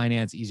 easier to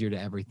finance, easier to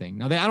everything.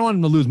 Now, I don't want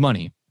them to lose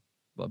money,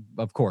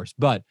 of course,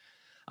 but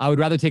I would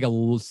rather take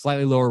a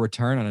slightly lower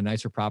return on a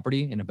nicer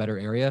property in a better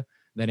area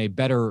than a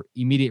better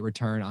immediate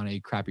return on a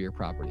crappier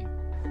property.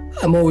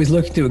 I'm always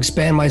looking to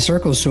expand my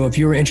circles. So if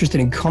you're interested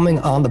in coming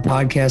on the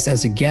podcast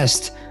as a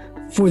guest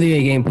for the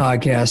A-Game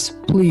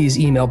podcast, please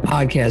email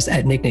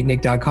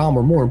podcast@nicknicknick.com.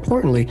 Or more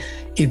importantly,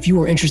 if you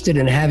are interested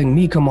in having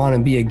me come on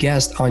and be a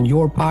guest on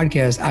your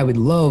podcast, I would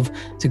love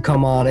to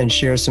come on and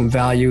share some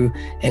value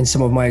and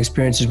some of my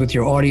experiences with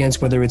your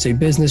audience, whether it's a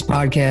business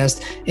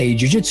podcast, a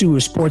jiu-jitsu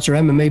or sports or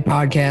MMA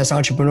podcast,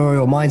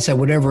 entrepreneurial mindset,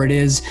 whatever it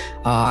is.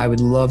 I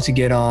would love to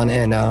get on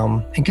and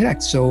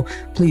connect. So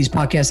please,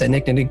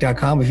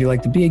 podcast@nicknicknick.com. If you'd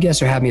like to be a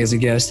guest or have me as a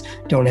guest,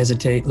 don't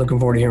hesitate. Looking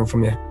forward to hearing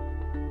from you.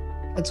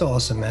 That's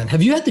awesome, man.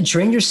 Have you had to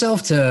train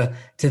yourself to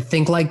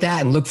think like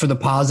that and look for the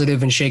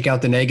positive and shake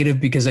out the negative?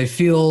 Because I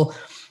feel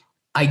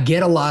I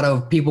get a lot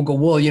of people go,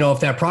 well, if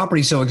that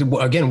property, so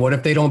again, what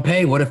if they don't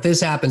pay? What if this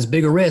happens?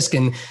 Bigger risk.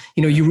 And,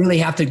 you really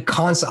have to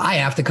I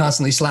have to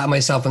constantly slap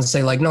myself and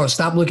say like, no,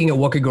 stop looking at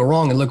what could go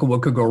wrong and look at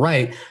what could go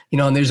right.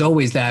 And there's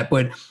always that,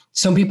 but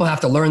some people have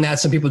to learn that.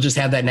 Some people just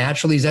have that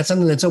naturally. Is that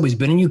something that's always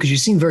been in you? Because you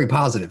seem very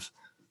positive.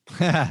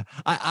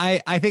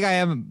 I think I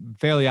am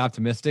fairly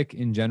optimistic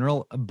in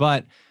general,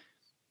 but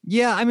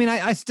yeah, I mean,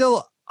 I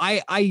still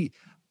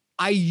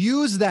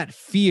use that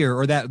fear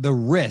or that the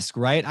risk,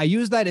 right? I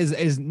use that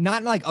as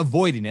not like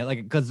avoiding it,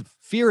 like, because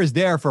fear is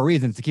there for a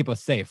reason, to keep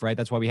us safe, right?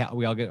 That's why we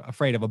all get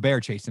afraid of a bear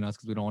chasing us,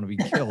 because we don't want to be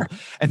killed.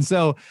 And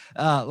so,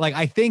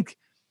 I think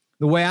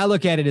the way I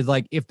look at it is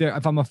like, if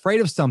I'm afraid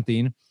of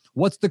something,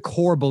 what's the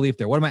core belief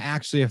there? What am I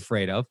actually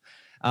afraid of?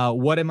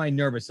 What am I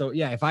nervous? So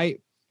yeah,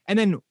 and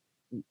then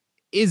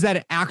is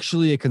that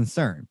actually a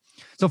concern?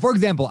 So for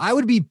example, I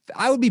would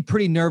be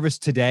pretty nervous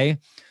today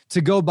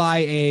to go buy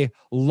a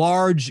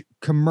large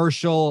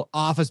commercial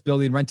office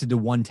building rented to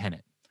one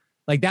tenant.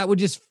 Like that would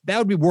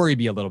be worry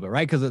me a little bit,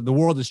 right? Because the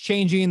world is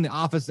changing. The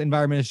office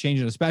environment is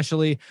changing,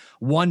 especially.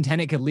 One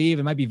tenant could leave.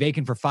 It might be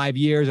vacant for 5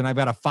 years. And I've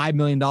got a $5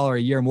 million a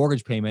year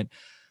mortgage payment.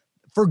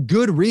 For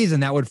good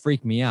reason, that would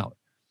freak me out.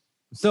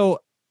 So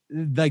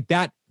like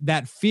that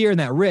fear and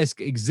that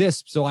risk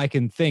exists, so I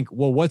can think,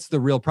 well, what's the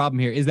real problem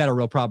here? Is that a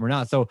real problem or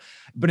not? So,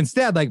 but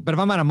instead, but if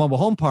I'm at a mobile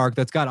home park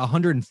that's got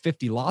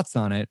 150 lots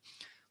on it,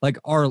 like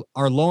our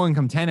low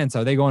income tenants,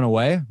 are they going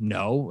away?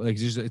 No,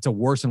 like it's a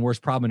worse and worse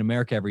problem in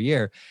America every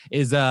year.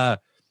 Is everyone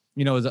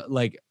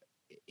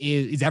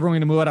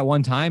going to move out at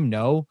one time?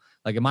 No.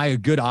 Like, am I a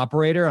good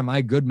operator? Am I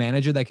a good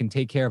manager that can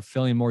take care of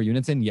filling more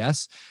units in?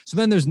 Yes. So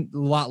then there's a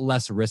lot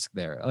less risk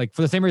there. Like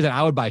for the same reason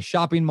I would buy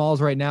shopping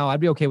malls right now. I'd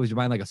be okay with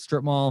buying like a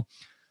strip mall.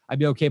 I'd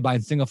be okay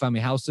buying single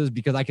family houses,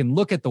 because I can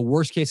look at the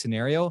worst case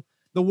scenario,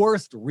 the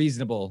worst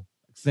reasonable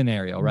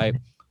scenario, right?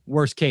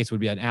 Worst case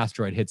would be an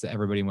asteroid hits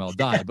everybody and we'll all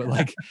die.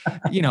 But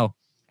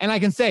and I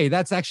can say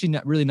that's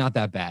actually not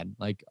that bad.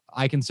 Like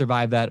I can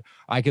survive that.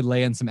 I could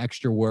lay in some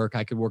extra work.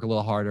 I could work a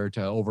little harder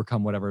to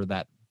overcome whatever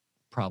that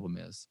problem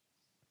is.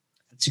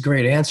 That's a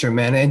great answer,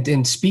 man.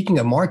 And speaking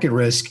of market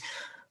risk,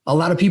 a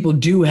lot of people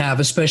do have,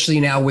 especially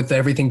now with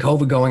everything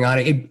COVID going on,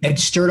 it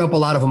stirred up a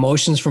lot of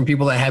emotions from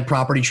people that had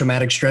property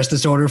traumatic stress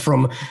disorder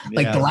from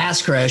the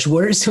last crash.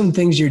 What are some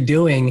things you're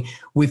doing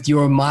with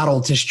your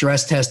model to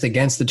stress test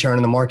against the turn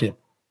in the market?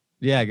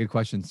 Yeah, good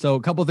question. So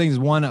a couple of things.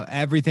 One,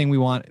 everything we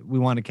want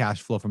to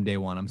cash flow from day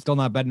one. I'm still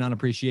not betting on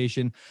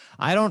appreciation.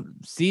 I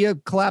don't see a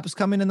collapse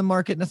coming in the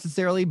market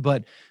necessarily,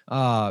 but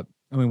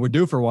we're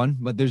due for one,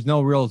 but there's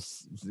no real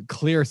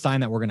clear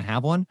sign that we're going to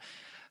have one.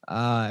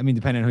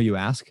 Depending on who you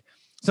ask.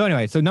 So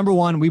anyway, so number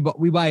one, we want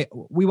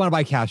to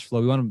buy cash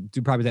flow. We want to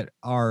do properties that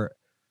are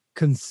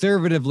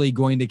conservatively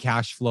going to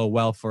cash flow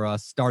well for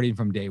us starting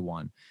from day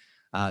one.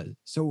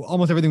 So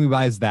almost everything we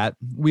buy is that.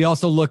 We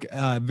also look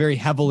very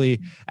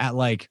heavily at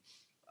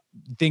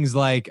things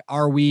like,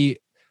 are we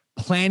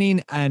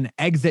planning an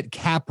exit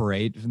cap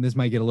rate? And this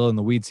might get a little in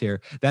the weeds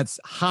here. That's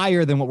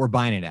higher than what we're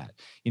buying it at.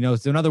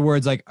 So in other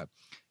words,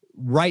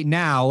 right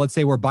now, let's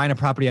say we're buying a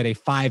property at a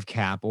 5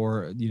 cap,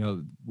 or,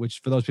 which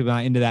for those people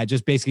not into that,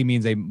 just basically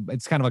means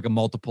it's kind of like a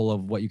multiple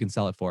of what you can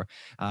sell it for.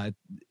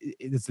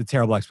 It's a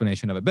terrible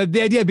explanation of it. But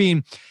the idea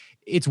being,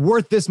 it's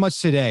worth this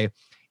much today.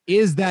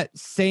 Is that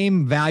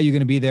same value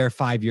going to be there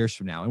 5 years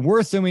from now? And we're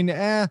assuming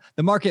the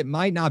market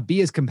might not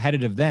be as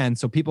competitive then,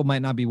 so people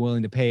might not be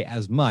willing to pay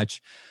as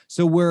much.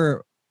 So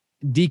we're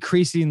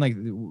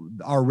decreasing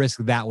our risk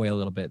that way a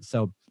little bit.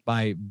 So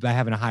by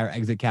having a higher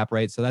exit cap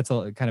rate. So that's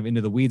a kind of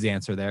into the weeds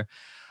answer there.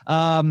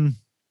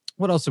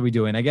 What else are we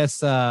doing? I guess,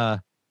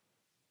 the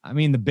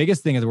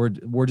biggest thing is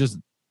we're just,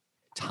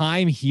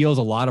 time heals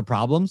a lot of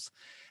problems.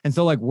 And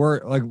so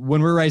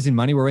when we're raising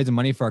money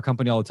for our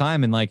company all the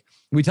time. And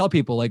we tell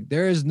people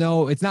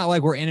it's not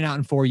like we're in and out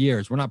in 4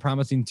 years. We're not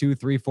promising 2,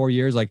 3, 4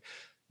 years.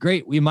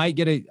 Great, we might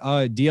get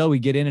a deal. We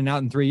get in and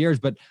out in 3 years,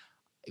 but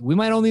we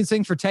might own these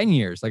things for 10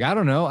 years. I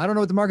don't know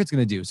what the market's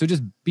going to do. So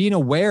just being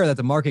aware that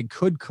the market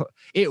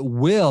it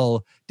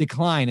will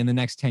decline in the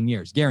next 10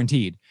 years,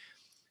 guaranteed.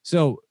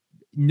 So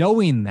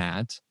knowing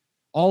that,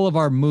 all of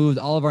our moves,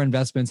 all of our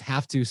investments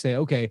have to say,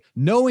 okay,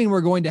 knowing we're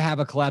going to have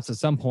a collapse at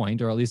some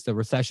point, or at least a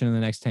recession in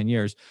the next 10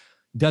 years,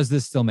 does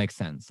this still make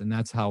sense? And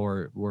that's how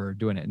we're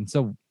doing it. And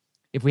so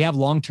if we have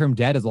long-term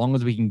debt, as long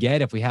as we can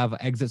get, if we have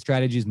exit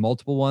strategies,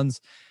 multiple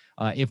ones,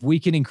 if we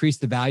can increase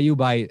the value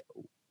by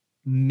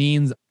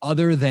means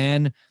other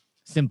than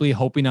simply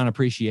hoping on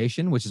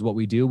appreciation, which is what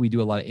we do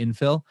a lot of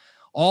infill,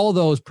 all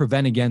those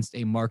prevent against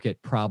a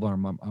market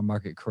problem or a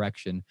market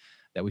correction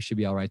that we should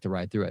be all right to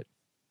ride through it.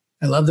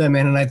 I love that,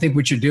 man. And I think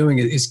what you're doing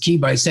is key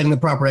by setting the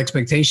proper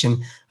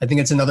expectation. I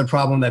think it's another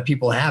problem that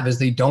people have is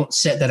they don't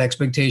set that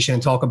expectation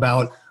and talk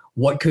about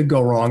what could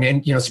go wrong.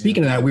 And,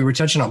 speaking of that, we were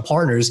touching on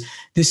partners.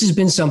 This has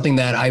been something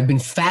that I've been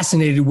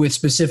fascinated with,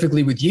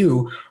 specifically with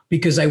you,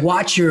 because I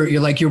watch your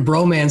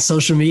bromance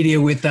social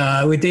media with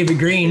David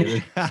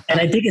Green.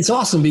 And I think it's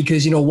awesome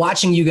because,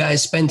 watching you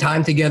guys spend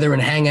time together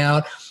and hang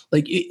out,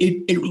 like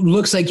it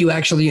looks like you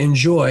actually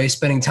enjoy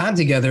spending time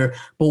together.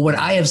 But what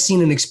I have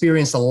seen and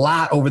experienced a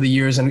lot over the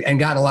years and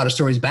gotten a lot of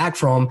stories back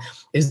from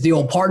is the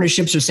old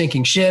partnerships are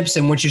sinking ships.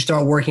 And once you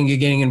start working, you're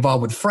getting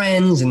involved with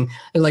friends. And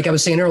like I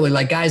was saying earlier,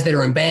 like guys that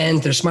are in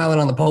bands, they're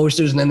smiling on the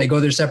posters and then they go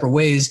their separate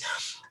ways.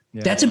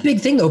 Yeah. That's a big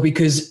thing though,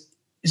 because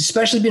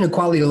especially being a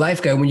quality of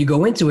life guy, when you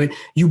go into it,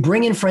 you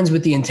bring in friends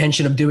with the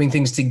intention of doing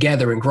things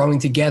together and growing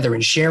together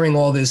and sharing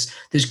all this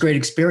great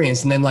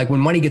experience. And then like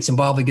when money gets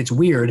involved, it gets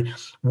weird.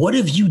 What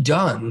have you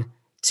done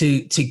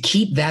to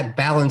keep that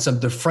balance of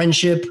the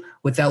friendship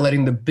without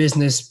letting the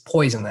business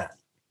poison that?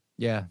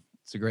 Yeah,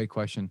 it's a great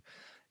question.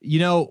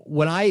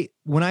 When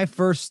I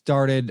first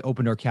started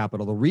Open Door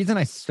Capital, the reason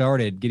I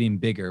started getting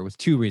bigger was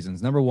two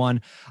reasons. Number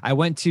one, I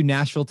went to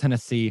Nashville,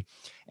 Tennessee,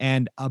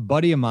 and a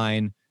buddy of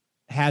mine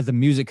has a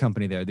music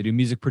company there. They do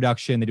music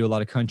production. They do a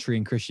lot of country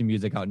and Christian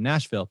music out in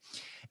Nashville.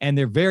 And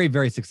they're very,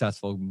 very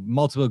successful,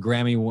 multiple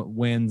Grammy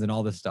wins and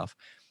all this stuff.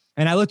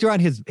 And I looked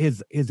around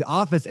his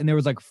office and there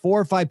was like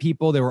 4 or 5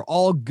 people. They were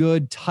all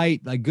good,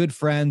 tight, like good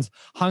friends,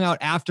 hung out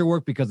after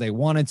work because they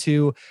wanted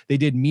to. They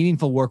did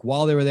meaningful work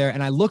while they were there.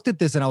 And I looked at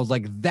this and I was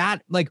like,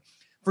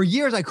 for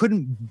years, I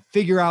couldn't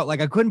figure out,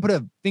 I couldn't put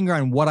a finger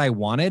on what I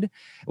wanted,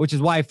 which is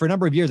why for a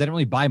number of years, I didn't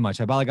really buy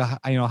much. I bought like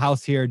a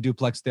house here,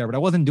 duplex there, but I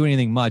wasn't doing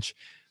anything much.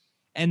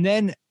 And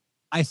then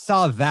I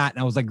saw that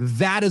and I was like,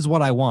 that is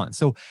what I want.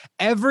 So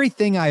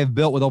everything I have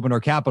built with Open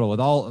Door Capital,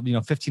 with all,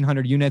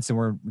 1,500 units, and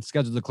we're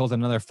scheduled to close on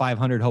another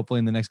 500, hopefully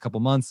in the next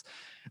couple months.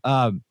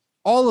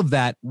 All of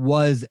that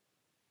was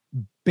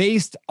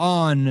based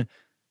on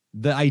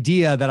the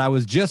idea that I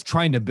was just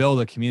trying to build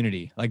a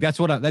community. Like that's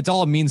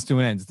all it means to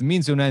an end. It's the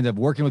means to an end of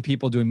working with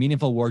people, doing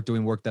meaningful work,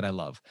 doing work that I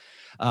love.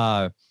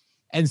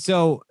 And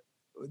so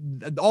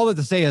all that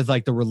to say is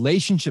like the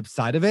relationship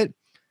side of it,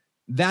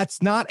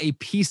 that's not a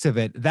piece of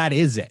it. That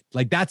is it.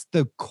 Like that's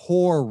the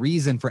core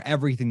reason for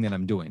everything that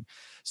I'm doing.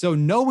 So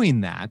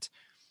knowing that,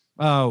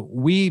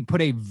 we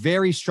put a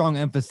very strong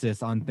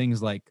emphasis on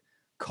things like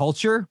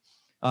culture.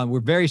 We're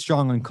very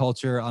strong on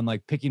culture, on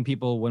like picking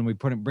people when we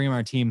bring them on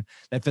our team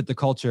that fit the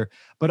culture,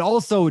 but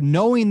also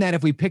knowing that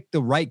if we pick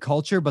the right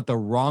culture, but the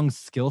wrong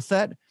skill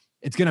set,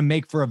 it's going to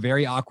make for a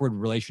very awkward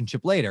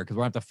relationship later because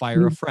we'll have to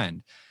fire a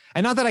friend.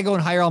 And not that I go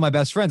and hire all my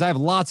best friends. I have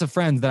lots of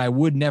friends that I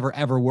would never,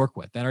 ever work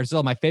with that are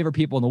still my favorite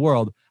people in the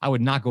world. I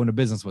would not go into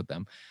business with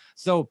them.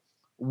 So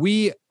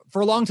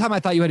for a long time,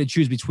 I thought you had to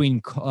choose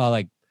between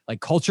like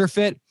culture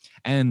fit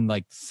and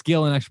like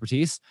skill and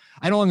expertise.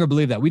 I no longer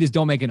believe that. We just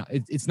don't make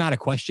it's not a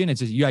question.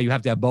 It's just, you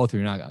have to have both or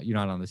you're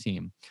not on the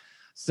team.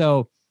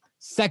 So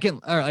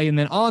and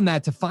then on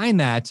that, to find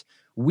that,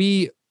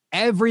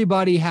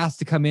 everybody has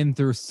to come in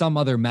through some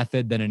other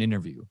method than an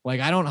interview.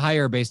 Like I don't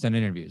hire based on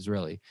interviews,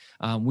 really.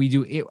 We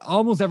do it.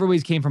 Almost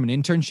everybody's came from an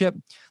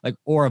internship,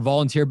 or a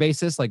volunteer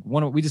basis.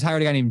 We just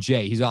hired a guy named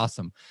Jay. He's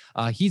awesome.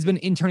 He's been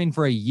interning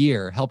for a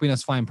year, helping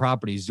us find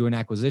properties, doing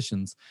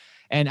acquisitions.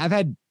 And I've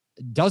had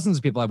dozens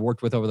of people I've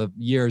worked with over the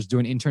years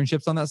doing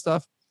internships on that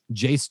stuff.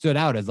 Jay stood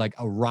out as like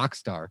a rock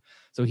star.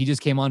 So he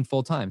just came on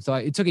full time. So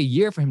it took a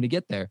year for him to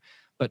get there.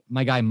 But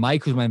my guy,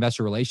 Mike, who's my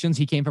investor relations,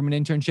 he came from an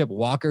internship.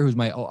 Walker, who's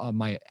my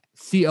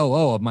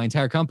COO of my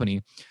entire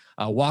company.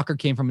 Walker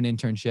came from an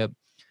internship.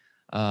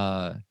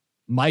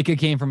 Micah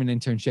came from an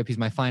internship. He's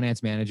my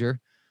finance manager.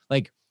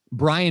 Like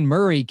Brian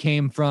Murray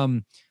came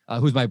from,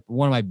 who's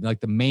one of my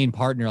the main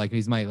partner. Like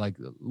he's my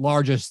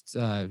largest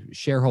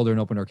shareholder in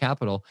Open Door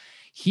Capital.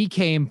 He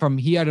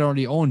had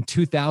already owned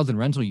 2,000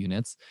 rental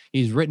units.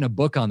 He's written a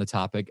book on the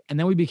topic. And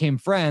then we became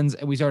friends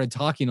and we started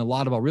talking a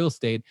lot about real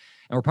estate.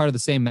 And we're part of the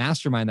same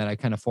mastermind that I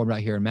kind of formed out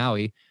here in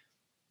Maui.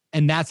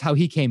 And that's how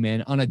he came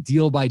in, on a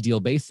deal by deal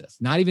basis,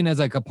 not even as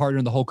like a partner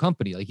in the whole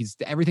company. Like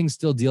everything's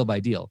still deal by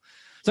deal.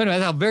 So anyway,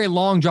 that's a very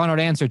long drawn out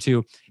answer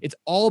to, it's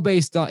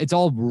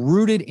all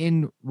rooted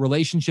in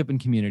relationship and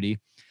community.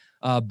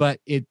 But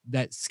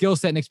that skill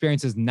set and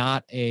experience is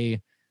not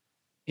an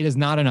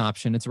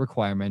option. It's a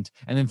requirement.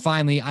 And then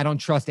finally, I don't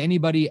trust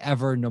anybody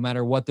ever, no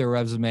matter what their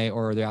resume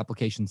or their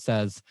application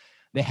says.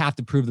 They have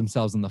to prove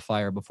themselves in the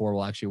fire before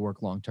we'll actually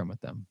work long-term with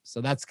them. So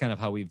that's kind of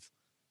how we've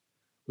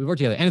we've worked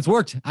together and it's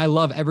worked. I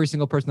love every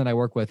single person that I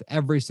work with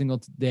every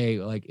single day.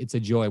 Like it's a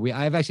joy.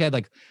 I've actually had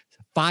like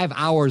 5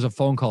 hours of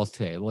phone calls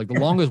today, like the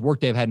longest work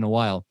day I've had in a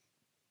while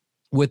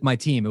with my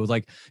team. It was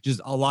like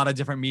just a lot of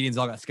different meetings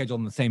all got scheduled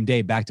on the same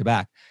day, back to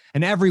back.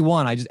 And every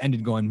one I just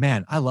ended going,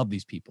 man, I love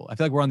these people. I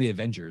feel like we're on the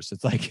Avengers.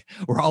 It's like,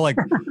 we're all like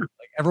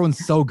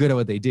everyone's so good at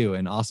what they do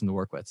and awesome to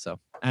work with. So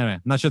anyway,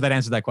 I'm not sure that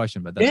answered that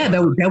question, but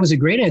that was a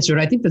great answer.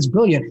 And I think that's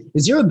brilliant.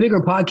 Is there a Bigger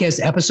Podcast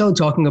episode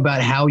talking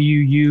about how you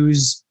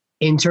use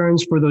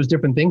interns for those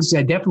different things?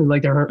 I definitely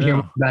like to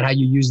hear about how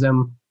you use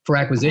them for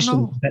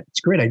acquisition. That's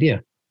a great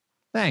idea.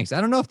 Thanks.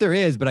 I don't know if there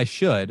is, but I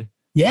should.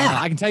 Yeah.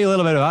 I can tell you a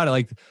little bit about it.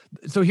 Like,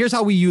 so here's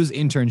how we use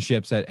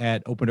internships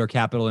at Open Door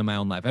Capital in my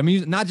own life. I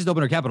mean, not just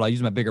Open Door Capital. I use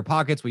them at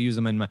BiggerPockets. We use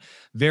them in my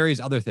various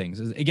other things.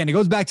 Again, it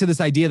goes back to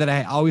this idea that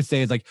I always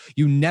say is like,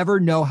 you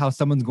never know how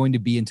someone's going to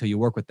be until you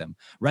work with them.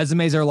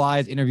 Resumes are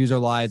lies. Interviews are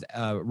lies.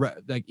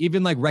 Like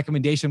even like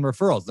recommendation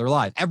referrals, they're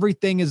lies.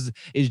 Everything is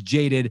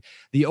jaded.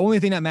 The only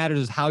thing that matters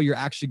is how you're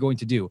actually going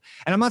to do.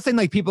 And I'm not saying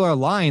like people are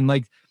lying.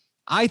 Like,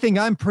 I think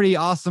I'm pretty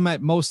awesome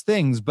at most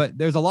things, but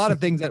there's a lot of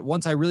things that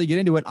once I really get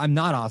into it, I'm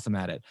not awesome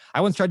at it.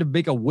 I once tried to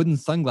make a wooden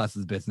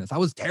sunglasses business. I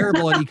was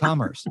terrible at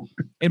e-commerce.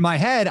 In my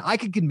head, I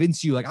could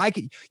convince you,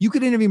 you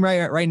could interview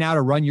me right now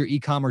to run your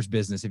e-commerce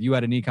business if you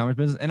had an e-commerce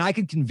business, and I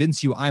could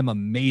convince you I'm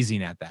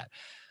amazing at that.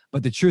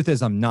 But the truth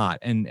is I'm not,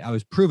 and I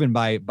was proven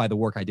by the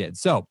work I did.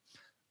 So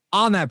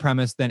on that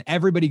premise, then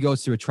everybody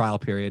goes through a trial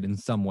period in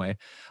some way.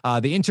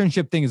 The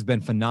internship thing has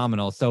been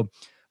phenomenal. So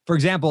for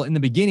example, in the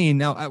beginning,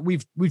 now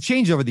we've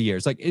changed over the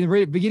years. Like in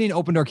the beginning,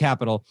 Open Door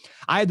Capital,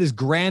 I had this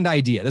grand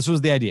idea. This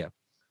was the idea.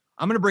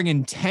 I'm going to bring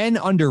in 10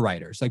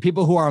 underwriters, like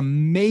people who are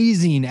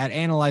amazing at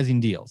analyzing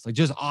deals, like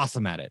just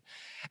awesome at it.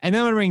 And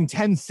then I'm going to bring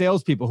 10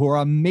 salespeople who are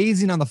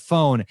amazing on the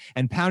phone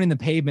and pounding the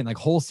pavement, like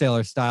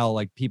wholesaler style,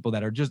 like people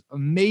that are just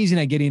amazing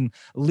at getting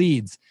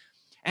leads.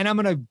 And I'm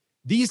going to,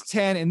 these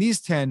 10 and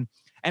these 10,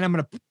 and I'm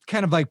going to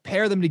kind of like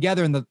pair them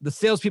together. And the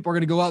salespeople are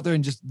going to go out there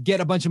and just get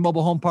a bunch of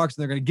mobile home parks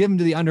and they're going to give them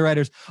to the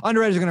underwriters.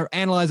 Underwriters are going to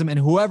analyze them. And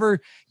whoever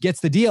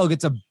gets the deal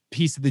gets a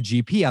piece of the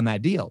GP on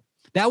that deal.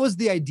 That was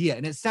the idea.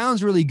 And it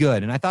sounds really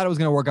good. And I thought it was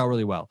going to work out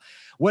really well.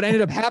 What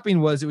ended up happening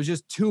was it was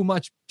just too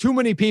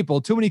many people,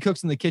 too many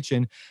cooks in the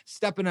kitchen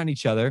stepping on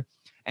each other.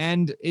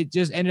 And it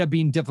just ended up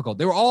being difficult.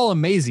 They were all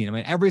amazing. I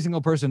mean, every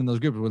single person in those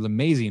groups was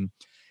amazing.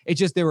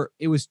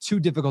 It was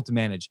too difficult to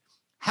manage.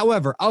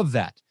 However, of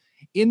that,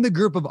 in the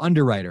group of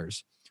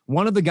underwriters,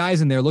 one of the guys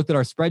in there looked at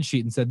our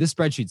spreadsheet and said, this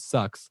spreadsheet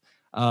sucks.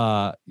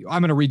 I'm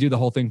going to redo the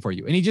whole thing for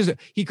you. And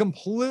he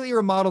completely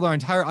remodeled our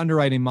entire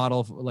underwriting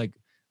model,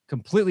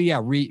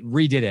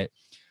 redid it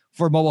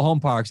for mobile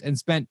home parks and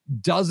spent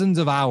dozens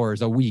of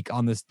hours a week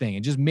on this thing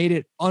and just made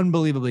it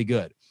unbelievably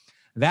good.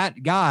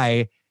 That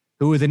guy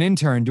who was an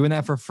intern doing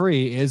that for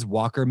free is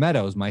Walker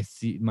Meadows, my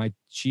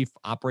chief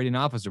operating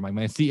officer,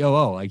 my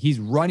COO. Like he's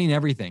running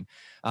everything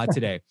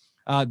today.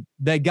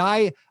 Another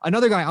guy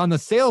on the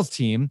sales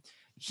team,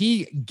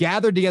 he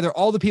gathered together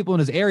all the people in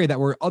his area that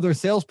were other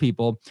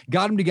salespeople,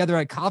 got them together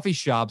at coffee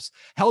shops,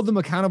 held them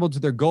accountable to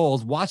their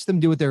goals, watched them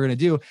do what they were going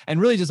to do,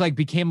 and really just like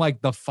became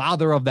like the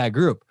father of that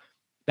group.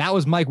 That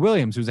was Mike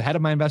Williams, who's the head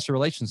of my investor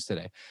relations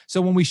today. So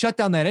when we shut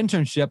down that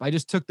internship, I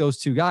just took those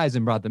two guys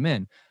and brought them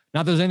in.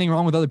 Not that there's anything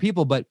wrong with other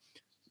people, but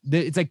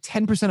it's like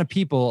 10% of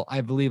people,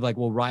 I believe, like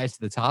will rise to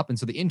the top. And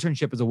so the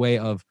internship is a way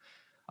of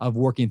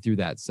working through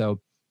that. So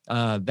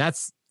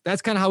that's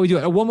kind of how we do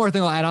it. One more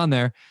thing I'll add on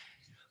there.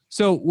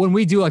 So when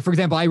we do, like, for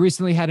example, I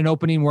recently had an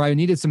opening where I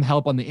needed some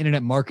help on the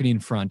internet marketing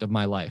front of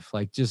my life.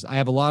 Like I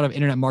have a lot of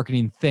internet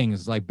marketing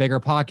things like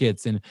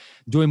BiggerPockets and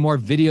doing more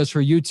videos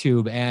for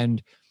YouTube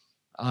and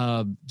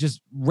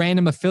just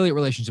random affiliate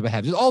relationship I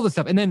have, just all this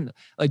stuff. And then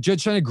like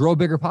just trying to grow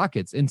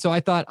BiggerPockets. And so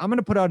I thought I'm going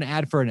to put out an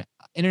ad for an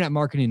internet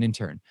marketing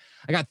intern.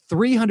 I got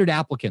 300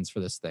 applicants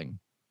for this thing,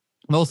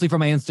 mostly from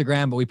my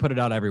Instagram, but we put it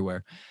out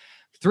everywhere.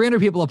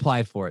 300 people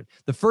applied for it.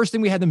 The first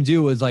thing we had them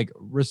do was like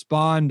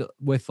respond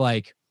with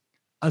like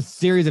a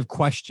series of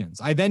questions.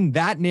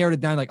 That narrowed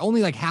it down. Like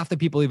only like half the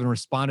people even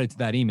responded to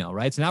that email,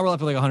 right? So now we're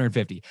left with like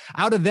 150.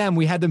 Out of them,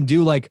 we had them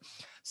do like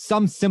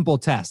some simple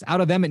test. Out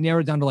of them, it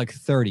narrowed down to like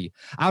 30.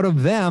 Out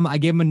of them, I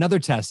gave them another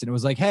test and it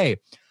was like, hey,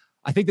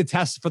 I think the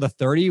test for the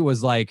 30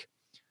 was like,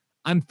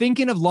 I'm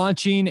thinking of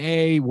launching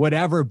a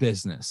whatever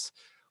business.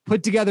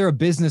 Put together a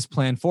business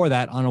plan for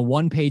that on a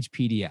one-page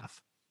PDF.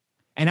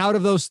 And out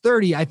of those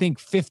 30, I think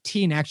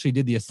 15 actually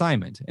did the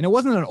assignment. And it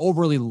wasn't an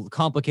overly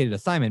complicated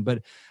assignment,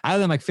 but out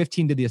of them, like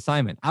 15 did the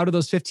assignment. Out of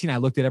those 15, I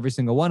looked at every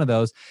single one of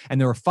those, and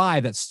there were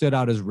 5 that stood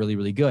out as really,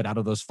 really good. Out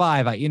of those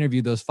 5, I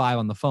interviewed those 5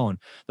 on the phone.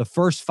 The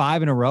first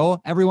 5 in a row,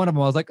 every one of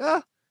them, I was like,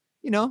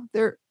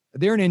 they're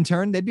an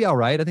intern. They'd be all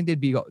right. I think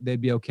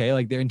they'd be okay.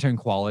 Like they're intern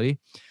quality.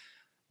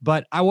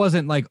 But I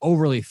wasn't like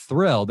overly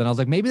thrilled. And I was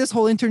like, maybe this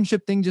whole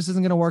internship thing just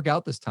isn't going to work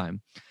out this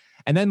time.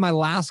 And then my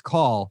last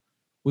call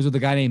was with a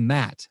guy named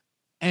Matt.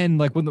 And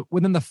like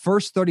within the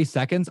first 30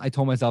 seconds, I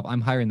told myself,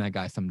 I'm hiring that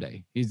guy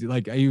someday.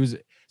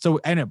 So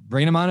I ended up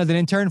bringing him on as an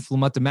intern, flew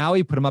him out to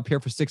Maui, put him up here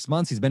for 6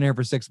 months. He's been here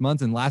for 6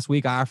 months. And last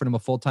week I offered him a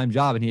full-time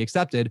job and he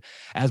accepted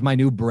as my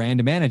new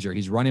brand manager.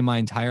 He's running my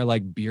entire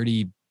like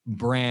beardy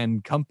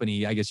brand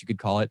company, I guess you could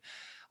call it.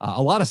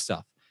 A lot of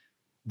stuff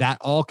that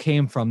all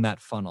came from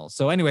that funnel.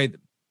 So anyway,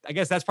 I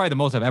guess that's probably the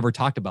most I've ever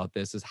talked about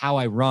this is how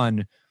I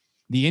run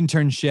the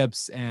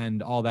internships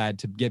and all that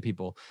to get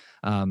people.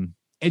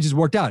 It just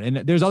worked out. And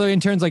there's other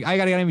interns like I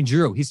got even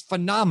Drew. He's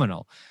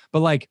phenomenal,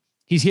 but like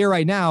he's here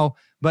right now,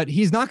 but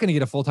he's not going to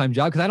get a full-time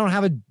job because I don't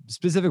have a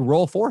specific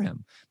role for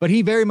him. But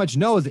he very much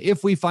knows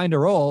if we find a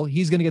role,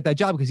 he's going to get that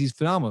job because he's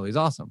phenomenal. He's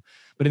awesome.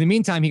 But in the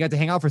meantime, he got to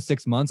hang out for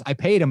 6 months. I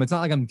paid him. It's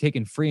not like I'm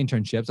taking free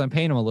internships. I'm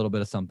paying him a little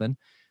bit of something.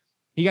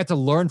 He got to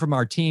learn from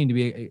our team to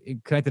be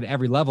connected at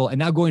every level. And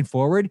now going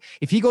forward,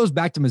 if he goes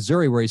back to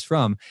Missouri where he's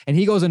from and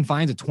he goes and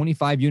finds a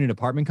 25-unit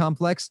apartment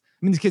complex,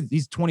 I mean, this kid,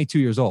 he's 22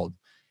 years old.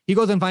 He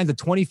goes and finds a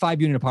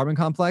 25-unit apartment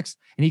complex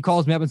and he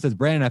calls me up and says,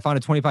 Brandon, I found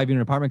a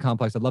 25-unit apartment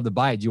complex. I'd love to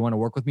buy it. Do you want to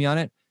work with me on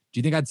it? Do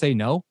you think I'd say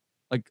no?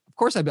 Like, of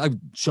course, I'd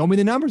show me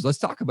the numbers. Let's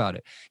talk about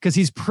it. Because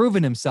he's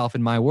proven himself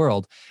in my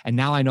world. And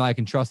now I know I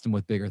can trust him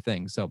with bigger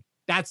things. So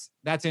that's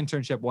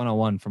internship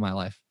 101 for my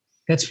life.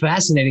 That's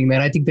fascinating, man.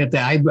 I think that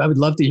I would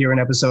love to hear an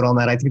episode on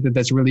that. I think that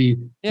that's really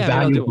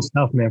valuable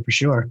stuff, man, for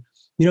sure.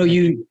 You know,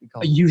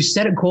 you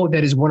said a quote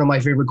that is one of my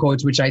favorite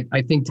quotes, which I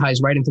think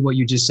ties right into what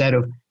you just said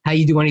of how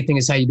you do anything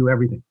is how you do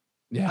everything.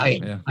 Yeah,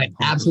 I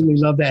absolutely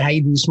love that. How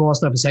you do the small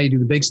stuff is how you do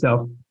the big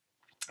stuff.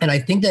 And I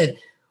think that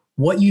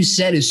what you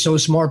said is so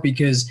smart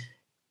because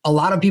a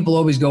lot of people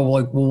always go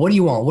like, well, what do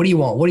you want? What do you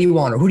want? What do you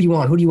want? Or who do you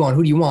want? Who do you want?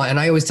 Who do you want? And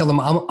I always tell them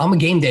I'm a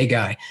game day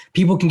guy.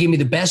 People can give me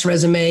the best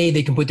resume.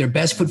 They can put their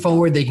best foot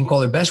forward. They can call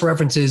their best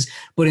references.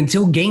 But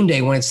until game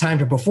day, when it's time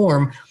to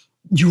perform,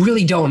 you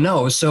really don't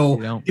know.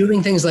 So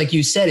doing things like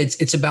you said,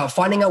 it's about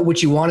finding out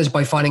what you want is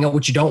by finding out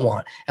what you don't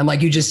want. And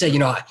like you just said, you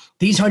know,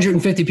 these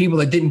 150 people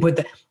that didn't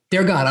put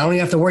they're gone. I don't even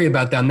have to worry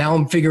about them. Now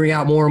I'm figuring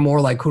out more and more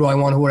like, who do I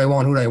want? Who do I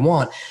want? Who do I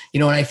want? You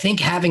know, and I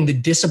think having the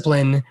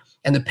discipline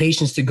and the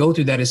patience to go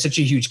through that is such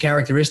a huge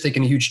characteristic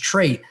and a huge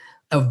trait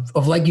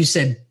of like you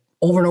said,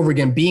 over and over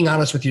again, being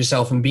honest with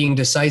yourself and being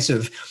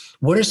decisive.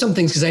 What are some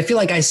things? Because I feel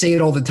like I say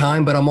it all the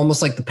time, but I'm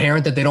almost like the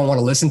parent that they don't want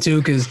to listen to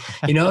because,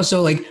 you know,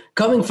 so like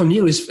coming from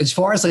you as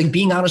far as like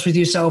being honest with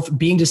yourself,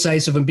 being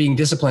decisive and being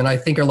disciplined, I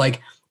think are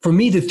like, for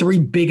me, the three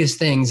biggest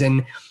things.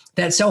 And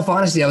that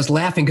self-honesty, I was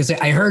laughing because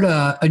I heard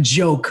a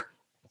joke.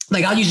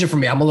 Like I'll use it for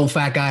me. I'm a little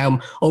fat guy.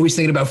 I'm always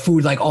thinking about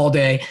food like all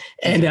day.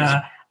 And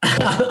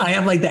I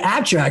have like the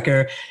app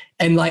tracker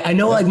and like, I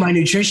know like my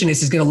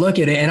nutritionist is going to look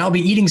at it and I'll be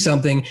eating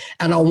something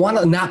and I'll want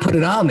to not put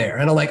it on there.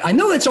 And I'm like, I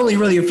know that's only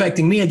really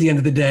affecting me at the end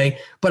of the day,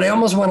 but I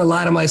almost want to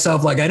lie to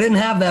myself. Like I didn't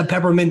have that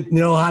peppermint, you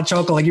know, hot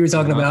chocolate like you were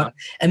talking about.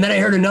 And then I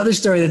heard another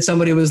story that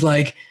somebody was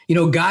like, you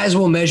know, guys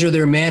will measure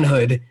their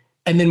manhood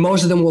and then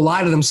most of them will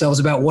lie to themselves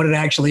about what it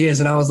actually is.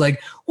 And I was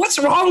like, what's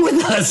wrong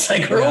with us?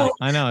 Like,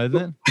 I know,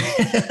 isn't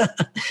it?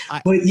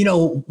 But, you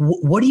know,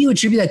 what do you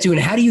attribute that to? And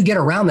how do you get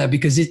around that?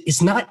 Because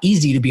it's not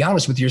easy to be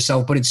honest with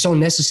yourself, but it's so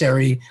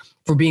necessary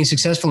for being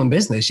successful in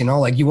business. You know,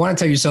 like you want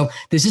to tell yourself,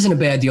 this isn't a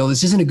bad deal.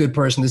 This isn't a good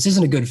person. This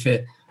isn't a good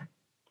fit.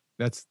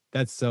 That's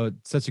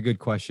such a good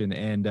question.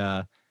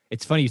 And,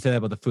 it's funny you said that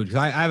about the food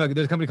because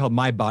there's a company called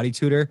My Body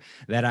Tutor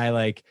that I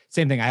like.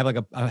 Same thing. I have like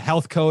a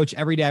health coach.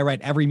 Every day I write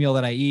every meal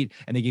that I eat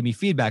and they give me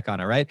feedback on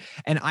it. Right.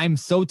 And I'm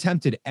so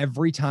tempted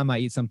every time I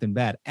eat something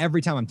bad,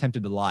 every time I'm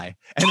tempted to lie.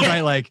 And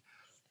I like,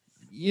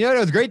 you know, it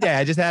was a great day.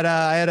 I just had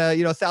I had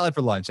a salad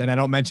for lunch and I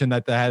don't mention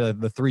that I had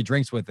the 3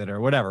 drinks with it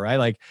or whatever. Right.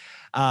 Like,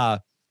 and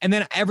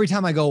then every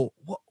time I go,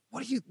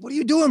 what are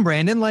you doing,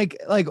 Brandon? Like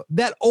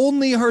that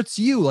only hurts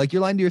you. Like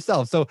you're lying to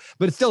yourself. So,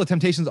 but it's still the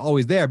temptation's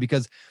always there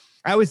because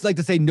I always like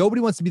to say nobody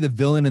wants to be the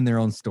villain in their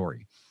own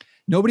story.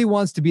 Nobody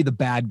wants to be the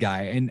bad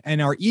guy. And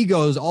our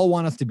egos all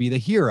want us to be the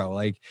hero.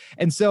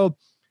 And so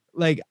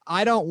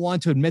I don't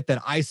want to admit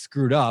that I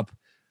screwed up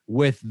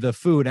with the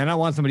food. And I don't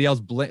want somebody else,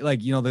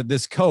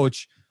 this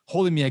coach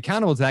holding me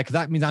accountable to that because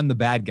that means I'm the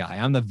bad guy.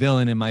 I'm the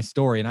villain in my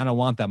story. And I don't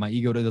want that. My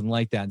ego doesn't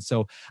like that. And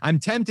so I'm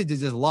tempted to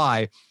just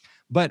lie.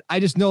 But I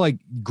just know like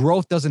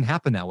growth doesn't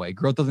happen that way.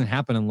 Growth doesn't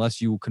happen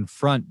unless you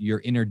confront your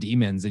inner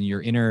demons and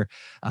your inner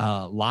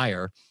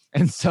liar.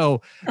 And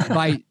so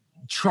by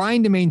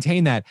trying to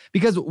maintain that,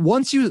 because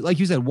once you, like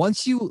you said,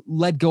 once you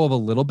let go of a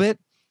little bit,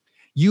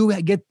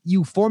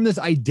 you form this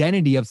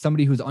identity of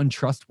somebody who's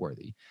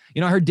untrustworthy.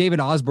 You know, I heard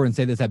David Osborne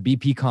say this at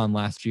BPCon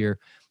last year,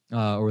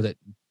 or was it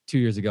 2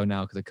 years ago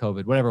now because of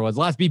COVID, whatever it was.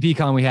 Last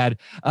BPCon we had,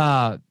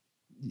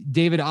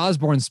 David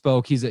Osborne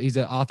spoke. He's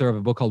an author of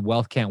a book called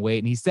Wealth Can't Wait.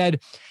 And he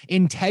said,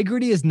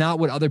 integrity is not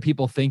what other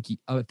people think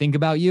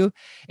about you.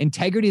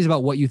 Integrity is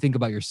about what you think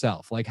about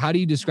yourself. Like, how do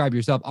you describe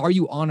yourself? Are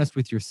you honest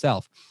with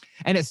yourself?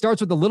 And it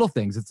starts with the little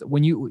things. It's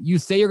when you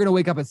say you're going to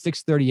wake up at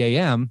 6:30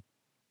 a.m.,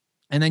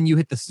 and then you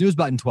hit the snooze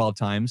button 12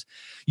 times,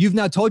 you've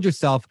now told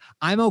yourself,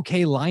 I'm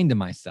okay lying to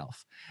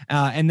myself.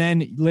 And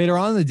then later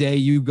on in the day,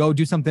 you go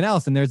do something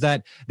else. And there's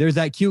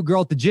that cute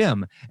girl at the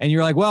gym. And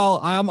you're like, well,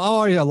 I'm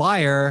already a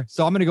liar.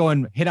 So I'm going to go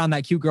and hit on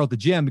that cute girl at the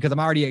gym because I'm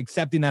already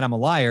accepting that I'm a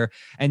liar.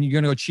 And you're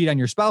going to go cheat on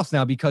your spouse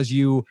now because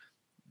you're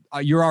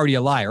already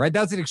a liar, right?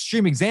 That's an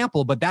extreme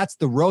example, but that's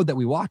the road that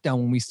we walk down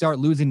when we start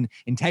losing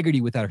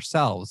integrity with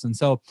ourselves. And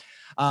so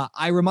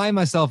I remind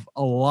myself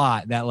a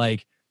lot that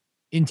like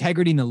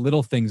integrity in the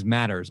little things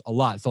matters a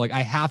lot. So like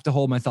I have to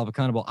hold myself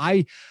accountable.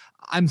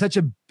 I'm such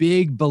a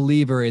big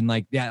believer in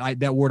like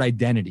that word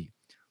identity.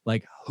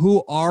 Like,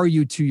 who are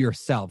you to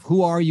yourself?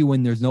 Who are you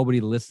when there's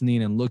nobody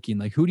listening and looking?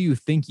 Like, who do you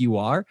think you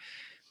are?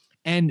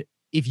 And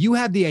if you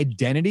have the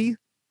identity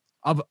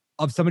of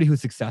somebody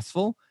who's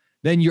successful,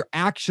 then your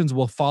actions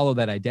will follow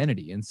that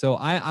identity. And so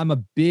I'm a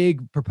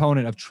big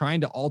proponent of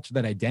trying to alter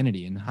that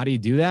identity. And how do you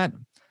do that?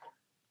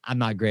 I'm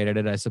not great at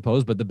it, I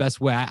suppose, but the best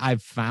way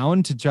I've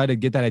found to try to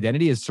get that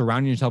identity is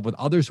surrounding yourself with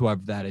others who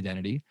have that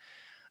identity.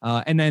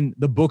 And then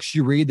the books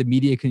you read, the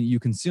media you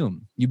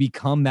consume, you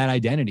become that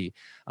identity.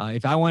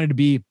 If I wanted to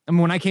be,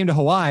 when I came to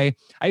Hawaii,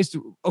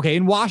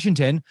 in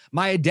Washington,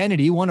 my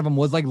identity, one of them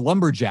was like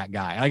lumberjack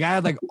guy. Like I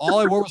had like, all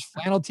I wore was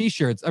flannel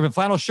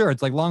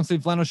shirts, like long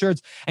sleeve flannel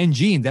shirts and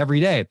jeans every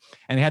day.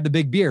 And I had the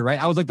big beard,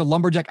 right? I was like the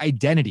lumberjack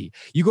identity.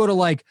 You go to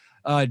like,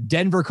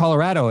 Denver,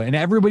 Colorado, and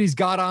everybody's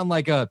got on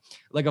like a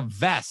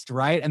vest,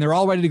 right? And they're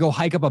all ready to go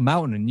hike up a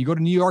mountain. And you go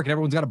to New York and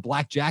everyone's got a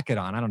black jacket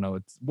on. I don't know.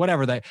 It's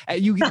whatever that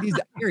you get these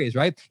areas,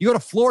 right? You go to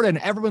Florida and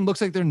everyone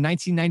looks like they're in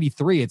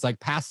 1993. It's like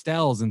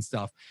pastels and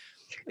stuff.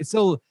 And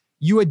so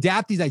you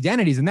adapt these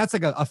identities, and that's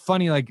like a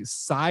funny like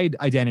side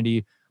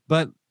identity,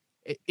 but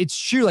it's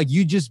true. Like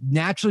you just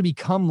naturally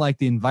become like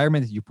the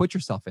environment that you put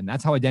yourself in.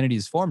 That's how identity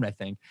is formed, I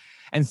think.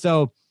 And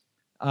so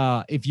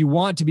if you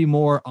want to be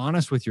more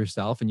honest with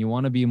yourself and you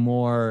want to be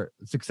more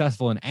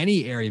successful in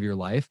any area of your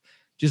life,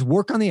 just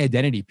work on the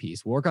identity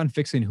piece, work on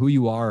fixing who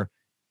you are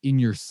in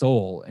your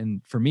soul.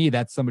 And for me,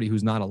 that's somebody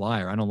who's not a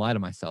liar. I don't lie to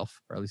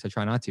myself, or at least I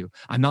try not to.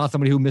 I'm not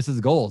somebody who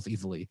misses goals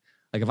easily.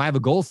 Like if I have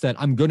a goal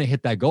set, I'm going to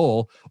hit that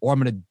goal or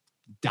I'm going to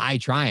die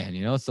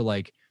trying, So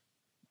like,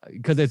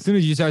 because as soon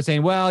as you start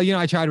saying, well,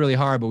 I tried really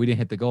hard, but we didn't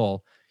hit the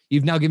goal,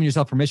 you've now given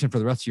yourself permission for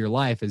the rest of your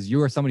life as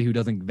you are somebody who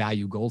doesn't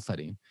value goal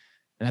setting.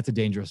 And that's a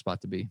dangerous spot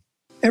to be.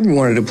 Ever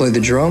wanted to play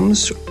the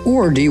drums?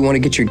 Or do you want to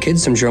get your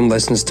kids some drum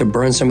lessons to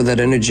burn some of that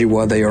energy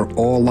while they are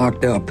all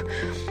locked up?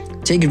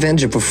 Take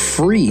advantage of a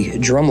free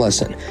drum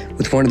lesson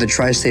with one of the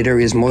tri-state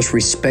area's most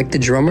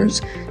respected drummers,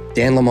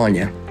 Dan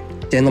Lamagna.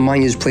 Dan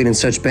Lamagna has played in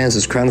such bands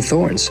as Crown of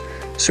Thorns,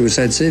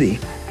 Suicide City,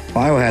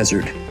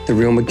 Biohazard, The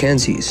Real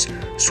Mackenzies,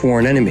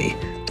 Sworn Enemy,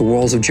 The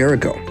Walls of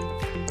Jericho.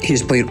 He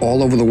has played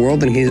all over the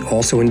world, and he is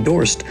also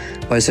endorsed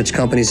by such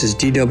companies as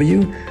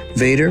DW,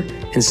 Vader,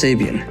 and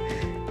Sabian.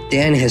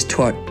 Dan has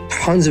taught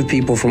tons of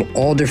people from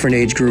all different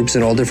age groups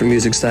and all different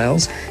music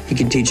styles. He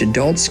can teach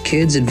adults,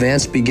 kids,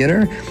 advanced,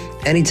 beginner,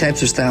 any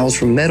types of styles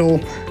from metal,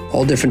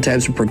 all different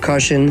types of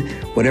percussion,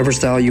 whatever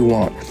style you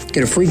want.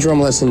 Get a free drum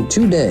lesson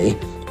today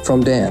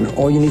from Dan.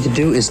 All you need to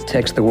do is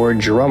text the word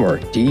drummer,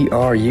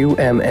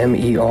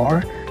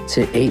 DRUMMER,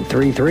 to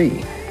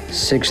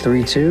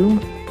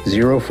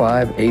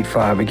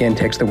 833-632-0585. Again,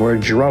 text the word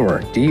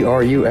drummer,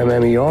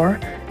 DRUMMER,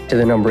 to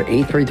the number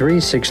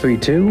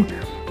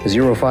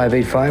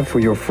 833-632-0585 for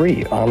your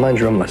free online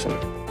drum lesson.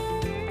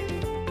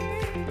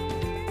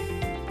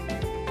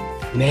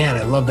 Man,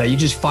 I love that. You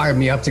just fired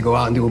me up to go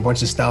out and do a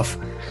bunch of stuff.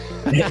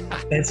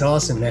 That's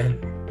awesome, man.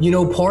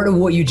 Part of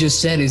what you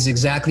just said is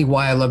exactly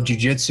why I love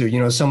jiu-jitsu.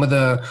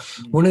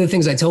 One of the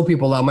things I tell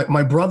people a lot,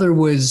 my brother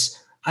was,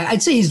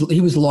 I'd say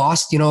he was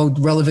lost,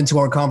 relevant to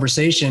our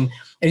conversation,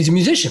 and he's a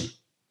musician.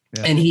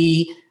 Yeah. And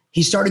he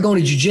started going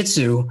to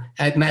jiu-jitsu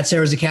at Matt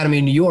Serra's Academy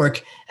in New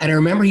York. And I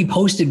remember he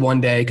posted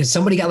one day because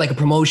somebody got like a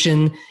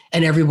promotion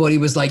and everybody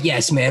was like,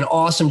 yes, man,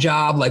 awesome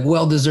job. Like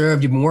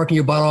well-deserved. You've been working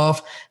your butt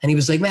off. And he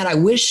was like, man, I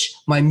wish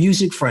my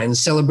music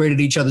friends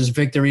celebrated each other's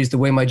victories the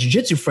way my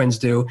jiu-jitsu friends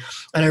do.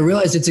 And I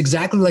realized it's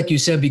exactly like you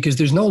said, because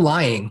there's no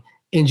lying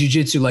in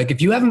jiu-jitsu. Like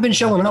if you haven't been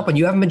showing up and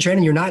you haven't been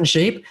training, you're not in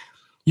shape,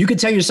 you could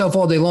tell yourself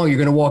all day long you're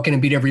going to walk in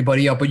and beat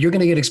everybody up, but you're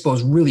going to get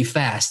exposed really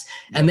fast.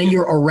 And then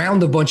you're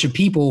around a bunch of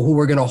people who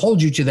are going to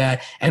hold you to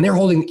that, and they're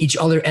holding each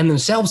other and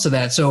themselves to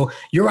that. So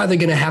you're either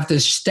going to have to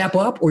step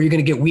up or you're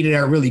going to get weeded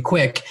out really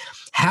quick.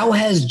 How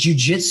has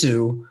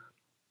jiu-jitsu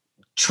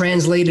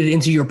translated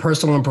into your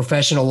personal and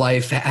professional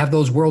life? Have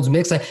those worlds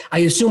mixed? I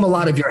assume a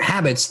lot of your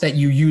habits that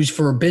you use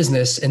for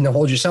business and to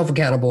hold yourself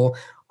accountable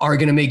are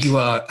going to make you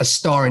a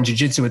star in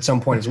jiu-jitsu at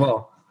some point as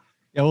well.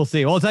 Yeah, we'll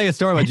see. Well, I'll tell you a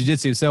story about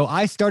jiu-jitsu. So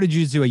I started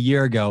jiu-jitsu a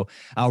year ago,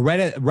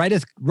 right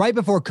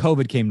before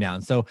COVID came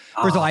down. So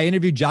first of all, I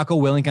interviewed Jocko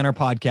Willink on our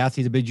podcast.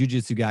 He's a big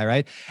jiu-jitsu guy,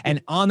 right?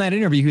 And on that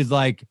interview, he was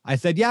like, I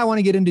said, yeah, I want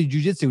to get into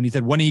jiu-jitsu. And he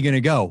said, when are you going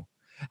to go?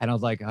 And I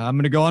was like, I'm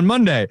going to go on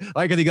Monday.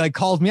 Because he like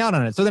calls me out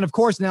on it. So then of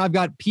course, now I've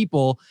got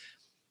people,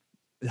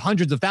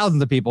 hundreds of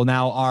thousands of people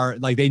now are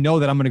like, they know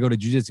that I'm going to go to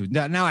jiu-jitsu.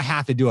 Now I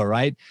have to do it,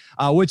 right?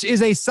 Which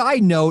is a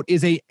side note,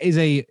 is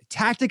a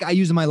tactic I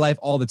use in my life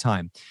all the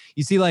time.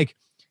 You see, like,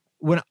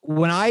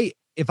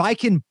 if I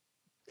can,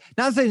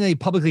 not saying they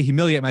publicly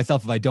humiliate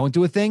myself if I don't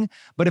do a thing,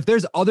 but if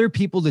there's other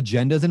people's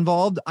agendas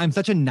involved, I'm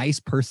such a nice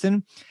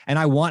person and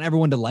I want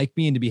everyone to like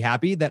me and to be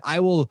happy that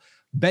I will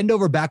bend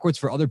over backwards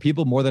for other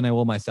people more than I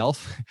will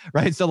myself,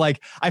 right? So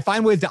like I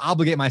find ways to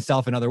obligate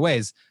myself in other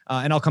ways.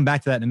 And I'll come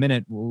back to that in a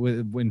minute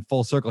in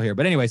full circle here.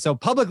 But anyway, so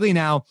publicly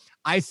now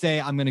I say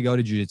I'm going to go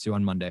to jiu-jitsu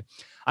on Monday.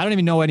 I don't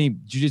even know any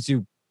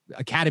jiu-jitsu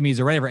academies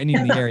or whatever, any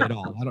in the area at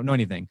all. I don't know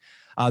anything.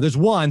 There's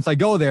one, so I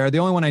go there, the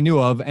only one I knew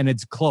of, and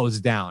it's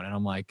closed down. And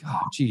I'm like,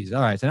 oh, geez.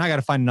 All right. So now I got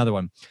to find another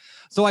one.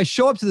 So I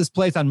show up to this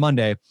place on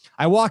Monday.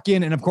 I walk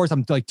in, and of course,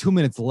 I'm like 2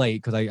 minutes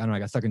late because I don't know, I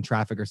got stuck in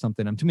traffic or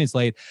something. I'm 2 minutes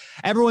late.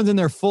 Everyone's in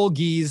their full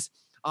gis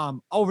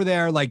over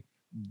there, like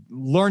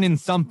learning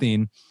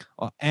something.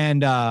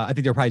 And I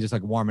think they're probably just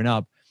like warming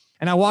up.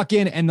 And I walk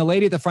in, and the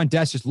lady at the front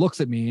desk just looks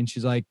at me, and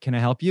she's like, can I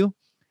help you?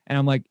 And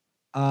I'm like,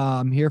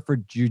 I'm here for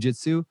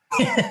jujitsu.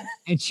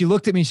 And she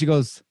looked at me, and she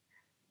goes,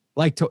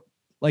 do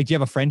you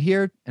have a friend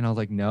here? And I was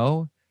like,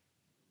 no.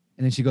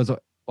 And then she goes, well,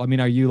 I mean,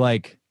 have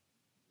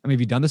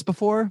you done this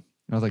before? And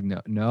I was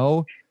like,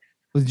 no.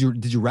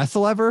 Did you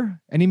wrestle ever?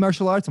 Any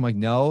martial arts? I'm like,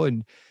 no.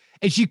 And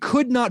she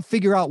could not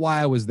figure out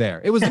why I was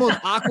there. It was the most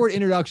awkward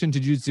introduction to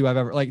jiu-jitsu I've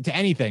ever, like to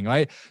anything,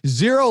 right?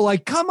 Zero,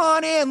 like, come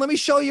on in, let me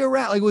show you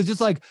around. Like, it was just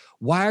like,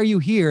 why are you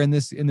here in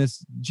this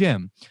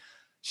gym?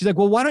 She's like,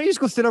 well, why don't you just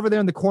go sit over there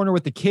in the corner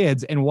with the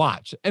kids and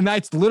watch? And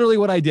that's literally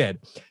what I did.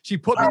 She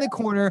put me in the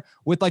corner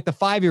with like the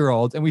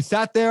 5-year-olds, and we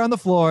sat there on the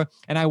floor,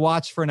 and I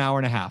watched for an hour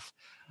and a half.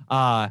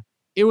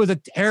 It was a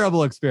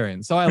terrible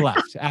experience. So I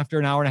left after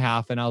an hour and a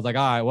half, and I was like,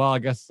 all right, well, I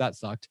guess that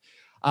sucked.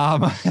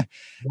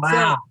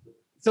 Wow.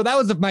 So that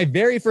was my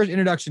very first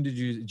introduction to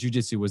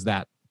jiu-jitsu was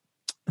that.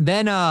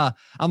 Then I'm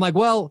like,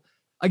 well,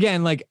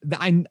 again, like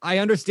I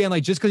understand,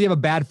 like, just because you have a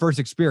bad first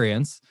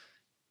experience,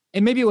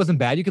 and maybe it wasn't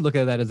bad, you could look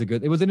at that as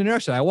it was an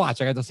introduction. I watched,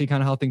 I got to see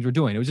kind of how things were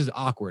doing. It was just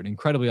awkward,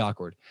 incredibly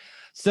awkward.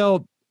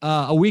 So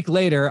a week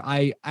later,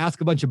 I ask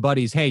a bunch of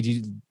buddies, hey, do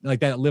you like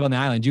that live on the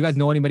island? Do you guys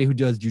know anybody who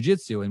does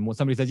jujitsu? And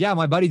somebody says, yeah,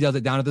 my buddy does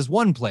it down at this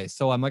one place.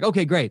 So I'm like,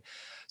 okay, great.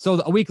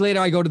 So a week later,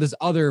 I go to this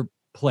other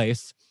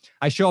place.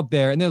 I show up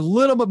there, and they're a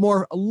little bit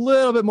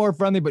more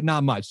friendly, but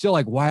not much. Still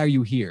like, why are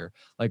you here?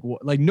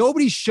 Like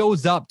nobody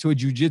shows up to a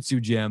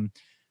jujitsu gym,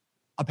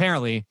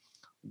 apparently,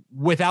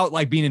 without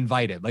like being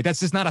invited. Like, that's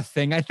just not a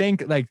thing. I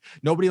think like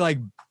nobody like,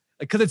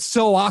 cause it's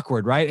so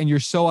awkward. Right. And you're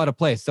so out of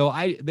place. So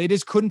they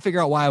just couldn't figure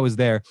out why I was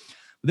there.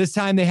 This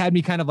time they had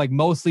me kind of like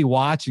mostly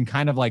watch and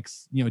kind of like,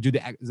 do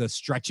the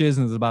stretches,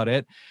 and that's about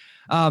it.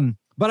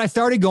 But I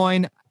started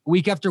going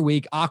week after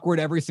week, awkward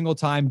every single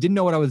time. Didn't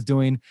know what I was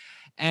doing.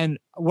 And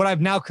what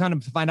I've now kind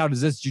of find out is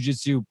this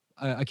jiu-jitsu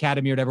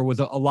academy or whatever was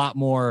a lot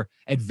more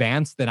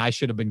advanced than I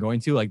should have been going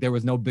to. Like, there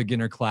was no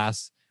beginner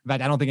class. In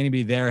fact, I don't think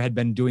anybody there had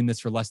been doing this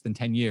for less than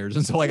 10 years.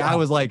 And so like, I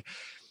was like,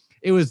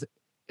 it was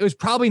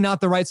probably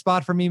not the right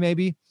spot for me,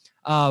 maybe.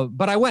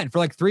 But I went for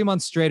like 3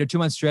 months straight or 2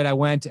 months straight. I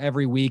went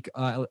every week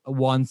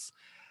once,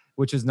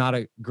 which is not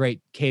a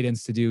great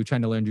cadence to do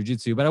trying to learn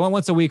jujitsu. But I went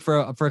once a week for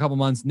a couple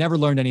months, never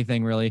learned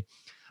anything really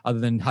other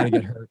than how to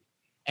get hurt.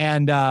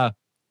 And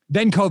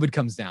then COVID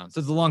comes down. So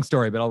it's a long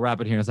story, but I'll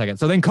wrap it here in a second.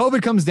 So then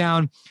COVID comes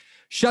down,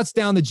 shuts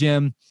down the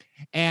gym.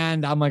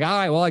 And I'm like, all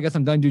right, well, I guess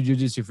I'm done doing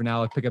jiu-jitsu for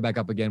now. I'll pick it back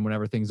up again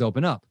whenever things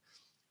open up.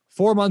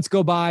 4 months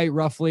go by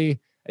roughly.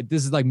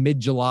 This is like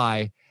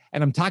mid-July.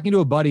 And I'm talking to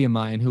a buddy of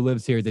mine who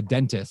lives here, the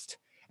dentist.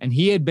 And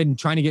he had been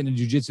trying to get into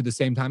jiu-jitsu the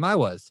same time I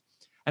was.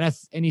 And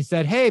he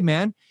said, hey,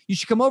 man, you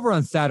should come over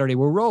on Saturday.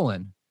 We're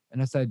rolling.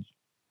 And I said,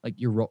 like,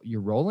 you're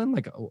rolling?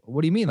 Like, what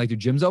do you mean? Like, the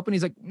gym's open?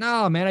 He's like,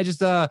 no, man, I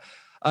just, a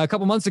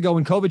couple months ago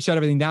when COVID shut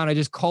everything down, I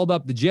just called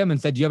up the gym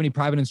and said, do you have any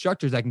private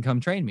instructors that can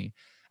come train me?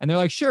 And they're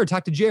like, sure,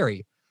 talk to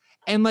Jerry.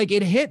 And like,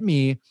 it hit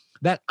me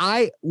that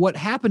what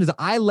happened is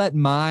I let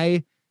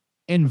my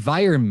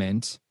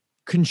environment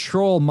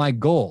control my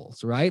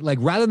goals, right? Like,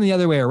 rather than the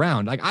other way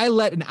around, like I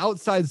let an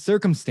outside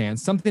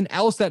circumstance, something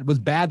else that was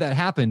bad that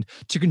happened,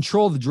 to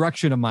control the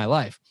direction of my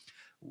life,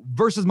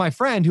 versus my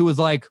friend who was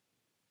like,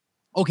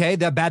 okay,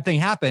 that bad thing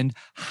happened.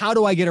 How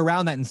do I get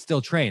around that and still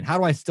train? How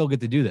do I still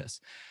get to do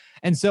this?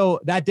 And so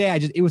that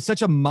day it was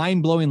such a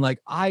mind blowing, like,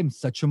 I'm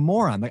such a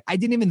moron. Like, I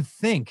didn't even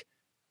think,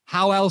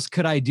 how else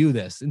could I do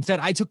this? Instead,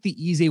 I took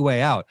the easy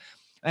way out.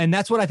 And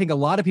that's what I think a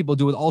lot of people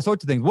do with all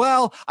sorts of things.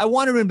 Well, I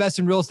wanted to invest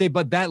in real estate,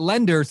 but that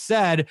lender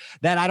said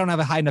that I don't have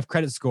a high enough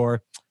credit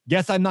score.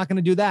 Guess I'm not going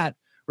to do that,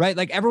 right?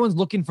 Like, everyone's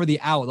looking for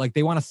the out. Like,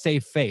 they want to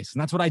save face.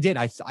 And that's what I did.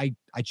 I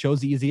chose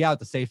the easy out,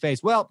 to save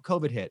face. Well,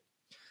 COVID hit.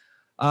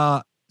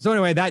 So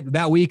anyway,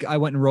 that week I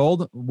went and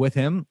rolled with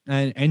him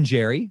and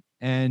Jerry.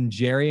 And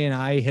Jerry and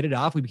I hit it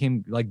off. We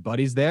became like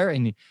buddies there.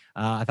 And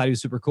I thought he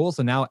was super cool.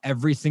 So now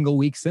every single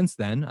week since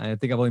then, I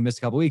think I've only missed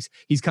a couple of weeks,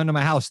 he's come to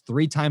my house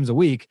 3 times a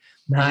week.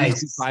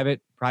 Nice. Private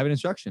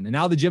instruction. And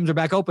now the gyms are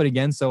back open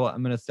again. So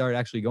I'm going to start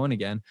actually going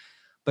again.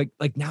 But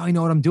like, now I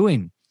know what I'm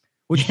doing,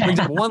 which brings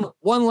up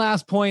one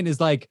last point is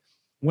like,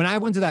 when I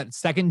went to that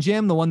second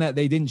gym, the one that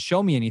they didn't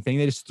show me anything,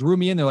 they just threw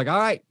me in. They're like, all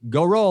right,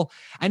 go roll.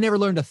 I never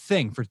learned a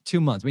thing for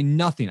 2 months. I mean,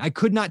 nothing. I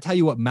could not tell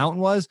you what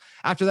mountain was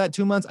after that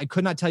 2 months. I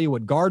could not tell you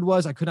what guard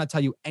was. I could not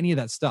tell you any of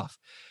that stuff.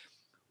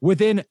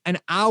 Within an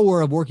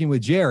hour of working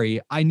with Jerry,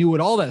 I knew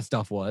what all that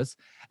stuff was.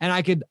 And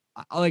I could,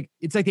 like,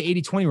 it's like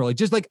the 80-20 rule. Like,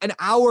 just like an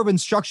hour of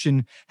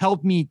instruction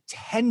helped me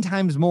 10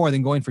 times more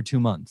than going for 2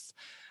 months.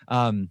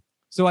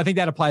 So I think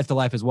that applies to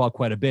life as well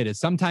quite a bit. Is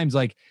sometimes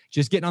like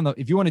just getting on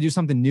if you want to do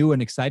something new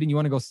and exciting, you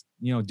want to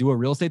go, do a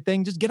real estate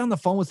thing, just get on the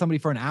phone with somebody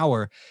for an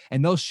hour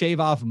and they'll shave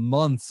off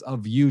months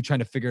of you trying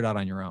to figure it out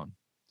on your own.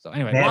 So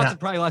anyway, lots of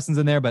probably lessons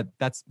in there, but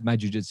that's my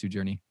jiu-jitsu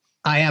journey.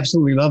 I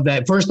absolutely love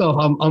that. First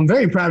off, I'm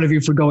very proud of you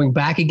for going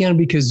back again,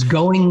 because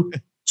going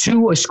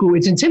to a school,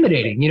 it's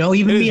intimidating,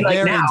 even me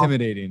like now.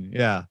 Intimidating.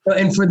 Yeah.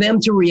 And for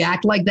them to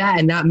react like that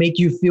and not make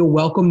you feel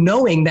welcome,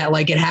 knowing that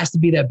like it has to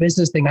be that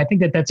business thing, I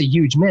think that that's a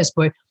huge miss,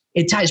 but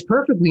it ties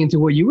perfectly into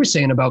what you were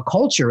saying about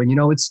culture. And,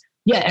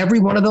 every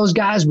one of those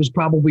guys was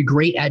probably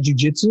great at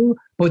jiu-jitsu,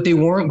 but they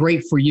weren't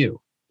great for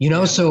you,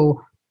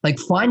 So like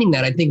finding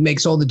that, I think,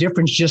 makes all the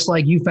difference, just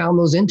like you found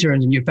those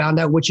interns and you found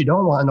out what you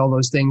don't want and all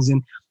those things.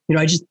 And,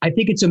 I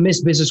think it's a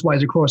miss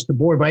business-wise across the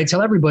board. But I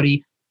tell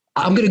everybody,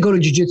 I'm going to go to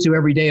jiu-jitsu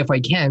every day if I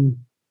can,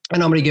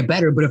 and I'm going to get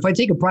better. But if I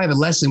take a private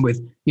lesson with,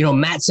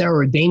 Matt Serra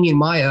or Damian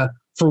Maya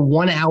for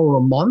 1 hour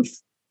a month,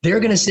 they're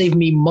going to save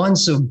me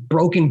months of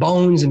broken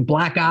bones and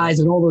black eyes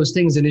and all those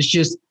things. And it's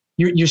just,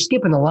 you're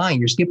skipping the line.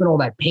 You're skipping all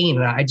that pain.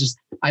 And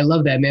I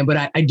love that, man.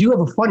 But I do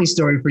have a funny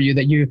story for you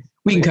that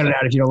we can cut it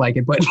out if you don't like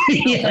it. But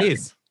yeah,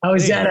 please. I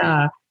was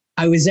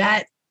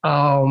at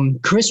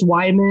Chris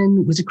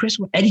Weidman. Was it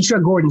Eddie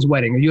Truck Gordon's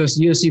wedding, a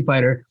UFC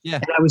fighter. Yeah.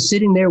 And I was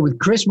sitting there with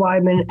Chris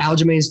Weidman,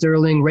 Aljamain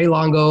Sterling, Ray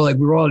Longo. Like,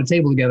 we were all at a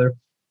table together.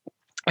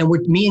 And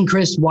me and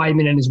Chris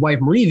Weidman and his wife,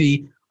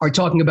 Marivi, are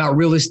talking about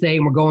real estate,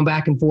 and we're going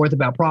back and forth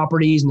about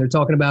properties, and they're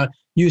talking about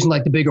using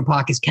like the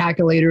BiggerPockets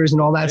calculators and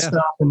all that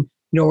stuff. And,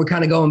 we're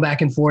kind of going back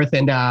and forth.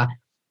 And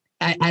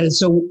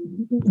so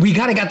we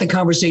kind of got the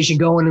conversation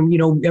going,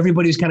 and,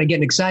 everybody was kind of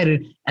getting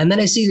excited. And then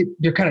I see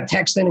they're kind of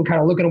texting and kind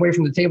of looking away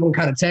from the table and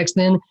kind of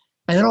texting.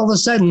 And then all of a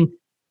sudden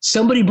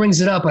somebody brings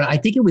it up. And I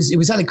think it was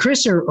either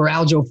Chris or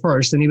Aljo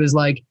first. And he was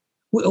like,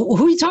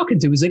 who are you talking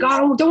to? He's like,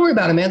 oh, don't worry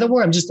about it, man. Don't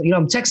worry. I'm just,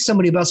 I'm texting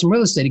somebody about some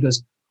real estate. He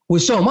goes, well,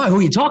 so am I. Who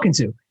are you talking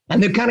to?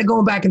 And they're kind of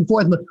going back and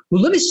forth. But,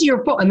 well, let me see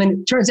your phone. And then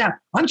it turns out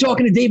I'm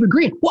talking to David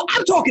Green. Well,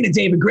 I'm talking to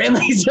David Green.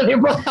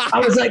 I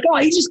was like, oh,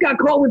 he just got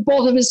caught with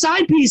both of his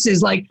side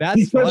pieces. Like,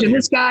 he's coaching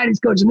this guy, and he's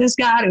coaching this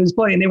guy. And it was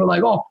funny. And they were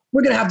like, oh,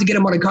 we're going to have to get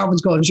him on a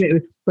conference call and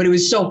shit. But it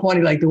was so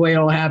funny, like the way it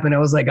all happened. I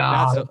was like,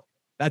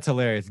 That's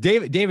hilarious.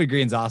 David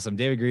Green's awesome.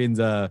 David Green's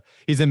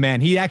he's a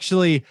man. He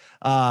actually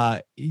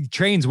he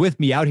trains with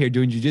me out here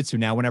doing jiu-jitsu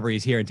now whenever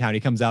he's here in town.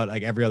 He comes out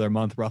like every other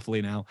month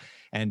roughly now.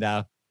 And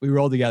we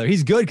roll together.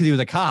 He's good because he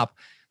was a cop.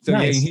 So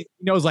nice. Yeah, he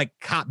knows like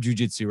cop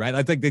jujitsu, right?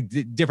 That's like the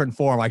different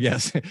form, I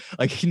guess.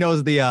 Like he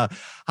knows the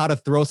how to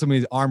throw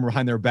somebody's arm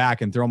behind their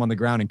back and throw them on the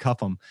ground and cuff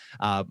them,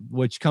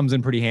 which comes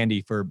in pretty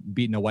handy for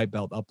beating a white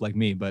belt up like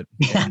me. But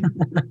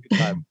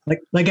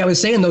like I was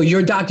saying though,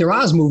 your Dr.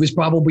 Oz move is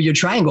probably your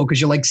triangle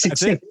because you're like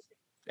 6'6".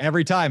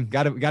 Every time,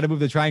 got to move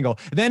the triangle.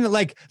 And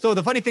then so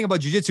the funny thing about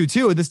jiu-jitsu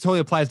too, and this totally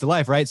applies to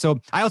life, right? So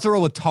I also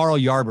roll with Tarl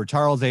Yarber.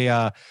 Tarl's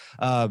a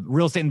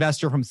real estate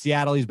investor from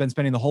Seattle. He's been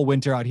spending the whole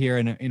winter out here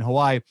in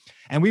Hawaii.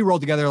 And we roll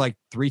together like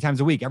 3 times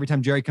a week. Every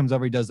time Jerry comes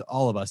over, he does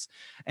all of us.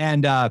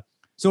 And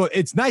so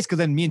it's nice because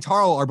then me and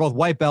Tarl are both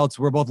white belts.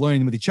 We're both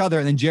learning with each other.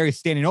 And then Jerry's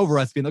standing over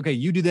us being, okay,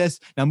 you do this.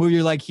 Now move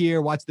your leg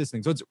here, watch this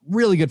thing. So it's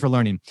really good for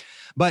learning.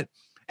 But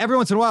every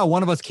once in a while,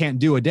 one of us can't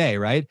do a day,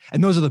 right?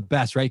 And those are the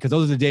best, right? Because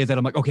those are the days that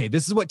I'm like, okay,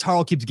 this is what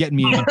Tarl keeps getting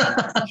me in.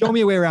 Show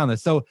me a way around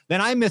this. So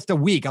then I missed a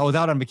week. I was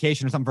out on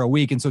vacation or something for a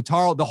week. And so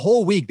Tarl, the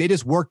whole week, they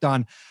just worked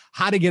on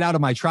how to get out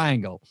of my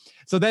triangle.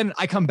 So then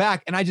I come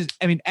back and I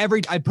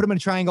put him in a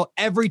triangle.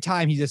 Every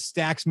time he just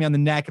stacks me on the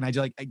neck and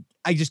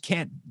I just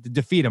can't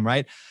defeat him,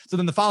 right? So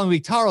then the following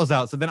week, Tarl's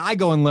out. So then I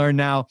go and learn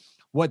now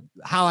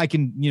how I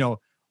can,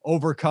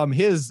 overcome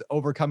his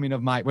overcoming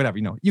of my, whatever,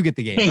 you get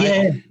the game,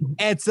 right?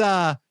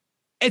 Yeah.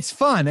 It's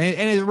fun.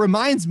 And it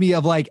reminds me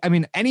of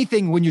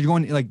anything when you're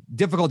going like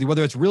difficulty,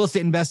 whether it's real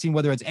estate investing,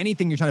 whether it's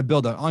anything you're trying to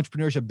build an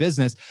entrepreneurship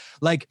business,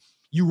 like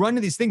you run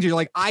into these things, you're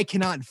like, I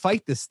cannot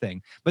fight this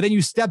thing. But then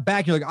you step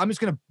back, you're like, I'm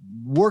just going to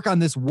work on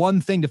this one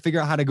thing to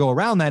figure out how to go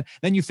around that.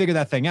 Then you figure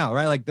that thing out,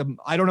 right? Like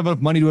I don't have enough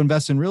money to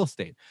invest in real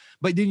estate.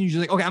 But then you're just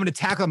like, okay, I'm going to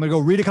tackle it. I'm going to go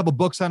read a couple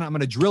books on it. I'm going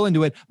to drill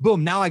into it.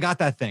 Boom. Now I got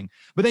that thing.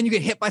 But then you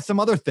get hit by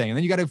some other thing and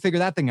then you got to figure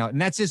that thing out. And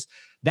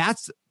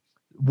that's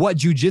what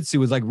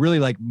jujitsu is like, really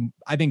like,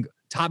 I think,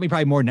 taught me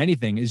probably more than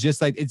anything is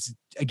just like, it's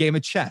a game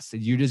of chess.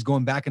 You're just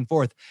going back and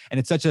forth. And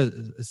it's such a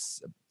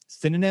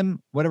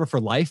synonym, whatever, for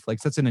life, like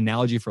such an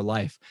analogy for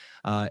life.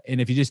 And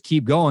if you just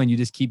keep going, you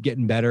just keep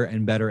getting better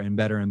and better and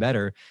better and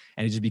better.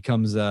 And it just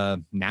becomes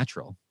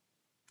natural.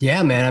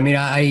 Yeah, man. I mean,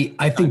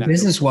 I think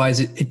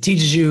business-wise, it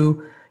teaches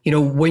you,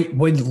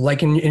 when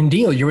like in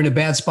deal, you're in a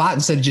bad spot,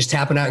 instead of just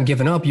tapping out and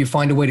giving up, you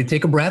find a way to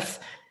take a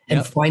breath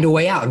and find a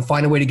way out and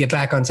find a way to get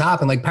back on top.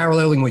 And like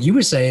paralleling what you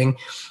were saying,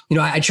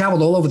 I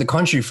traveled all over the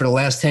country for the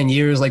last 10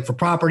 years, like for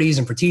properties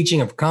and for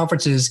teaching and for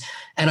conferences.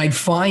 And I'd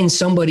find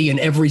somebody in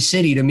every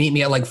city to meet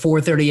me at like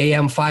 4:30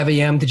 a.m., 5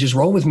 a.m. to just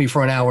roll with me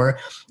for an hour.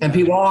 And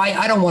people,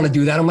 I don't want to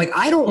do that. I'm like,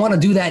 I don't want to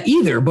do that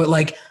either. But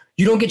like,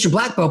 you don't get your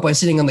black belt by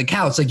sitting on the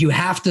couch. Like you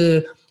have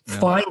to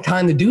find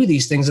time to do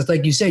these things. It's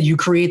like you said, you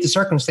create the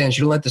circumstance.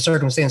 You don't let the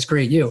circumstance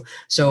create you.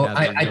 So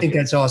I think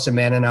that's awesome,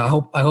 man. And I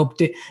hope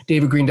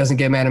David Green doesn't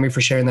get mad at me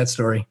for sharing that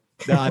story.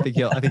 No, I think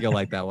you'll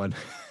like that one.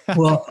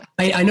 Well,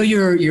 I know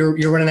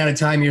you're running out of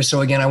time here.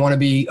 So again, I want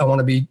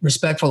to be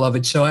respectful of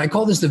it. So I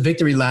call this the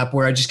victory lap,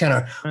 where I just kind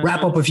of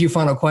wrap up a few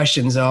final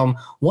questions.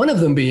 One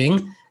of them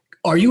being,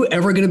 are you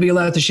ever going to be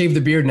allowed to shave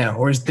the beard now,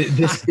 or is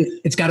this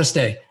it's got to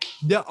stay?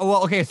 Yeah.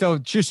 Well, okay. So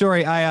true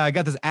story. I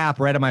got this app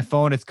right on my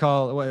phone. It's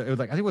called, it was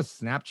like, I think it was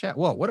Snapchat.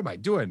 Whoa, what am I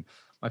doing?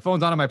 My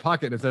phone's on in my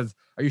pocket and it says,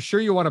 "Are you sure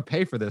you want to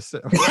pay for this?"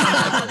 All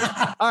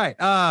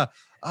right.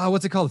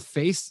 What's it called?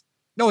 Face?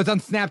 No, it's on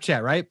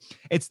Snapchat, right?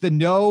 It's the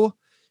no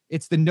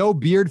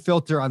beard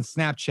filter on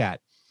Snapchat.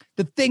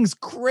 The thing's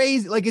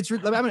crazy. Like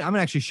I'm gonna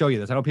actually show you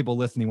this. I know people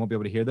listening won't be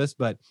able to hear this,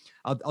 but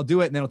I'll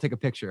do it and then I'll take a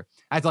picture.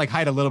 I have to like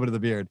hide a little bit of the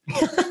beard.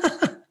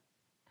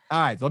 All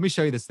right, so let me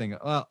show you this thing.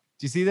 Well,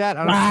 do you see that?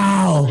 I don't know if you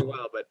can see it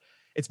well, but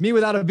it's me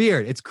without a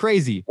beard. It's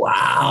crazy.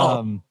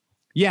 Wow.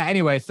 Yeah.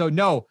 Anyway, so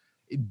no,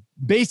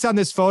 based on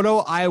this photo,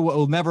 I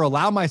will never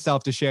allow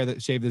myself to shave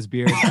this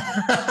beard,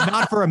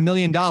 not for $1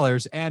 million.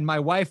 And my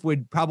wife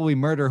would probably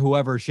murder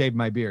whoever shaved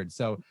my beard.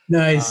 So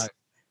nice.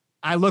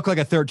 I look like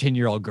a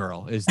 13-year-old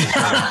girl. If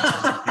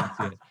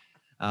I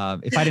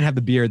didn't have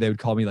the beard, they would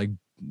call me like,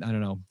 I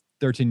don't know,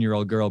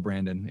 13-year-old girl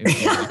Brandon.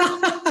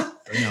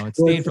 It's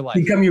staying for life.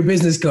 Become your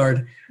business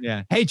card.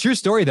 Yeah. Hey, true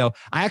story though.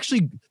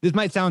 This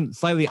might sound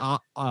slightly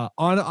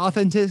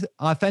unauthentic. Is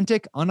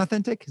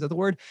that the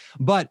word?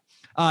 But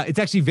it's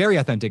actually very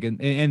authentic.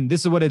 And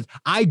this is what it is.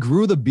 I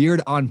grew the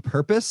beard on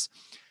purpose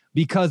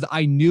because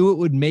I knew it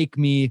would make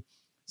me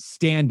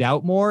stand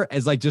out more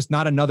as like just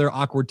not another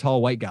awkward tall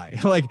white guy.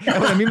 Like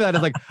what I mean by that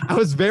is like I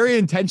was very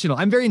intentional.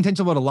 I'm very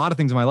intentional about a lot of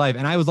things in my life.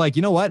 And I was like,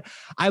 you know what?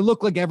 I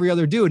look like every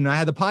other dude. And I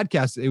had the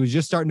podcast. It was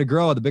just starting to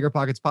grow, the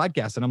BiggerPockets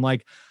podcast. And I'm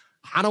like,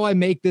 how do I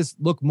make this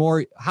look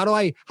more? How do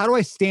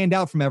I stand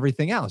out from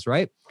everything else?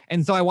 Right.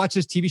 And so I watched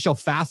this TV show,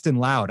 Fast and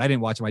Loud. I didn't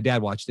watch it. My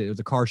dad watched it. It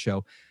was a car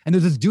show. And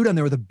there's this dude on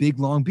there with a big,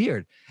 long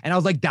beard. And I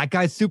was like, that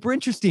guy's super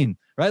interesting,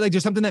 right? Like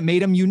there's something that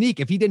made him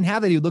unique. If he didn't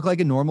have that, he'd look like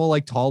a normal,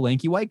 like tall,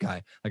 lanky white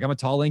guy. Like I'm a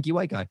tall, lanky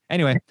white guy.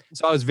 Anyway,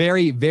 so I was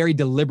very, very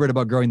deliberate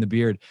about growing the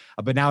beard.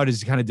 But now it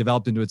has kind of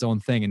developed into its own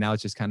thing. And now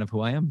it's just kind of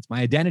who I am. It's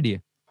my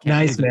identity.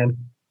 Nice, man.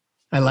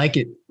 I like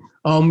it.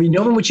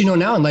 Knowing what you know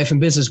now in life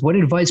and business, what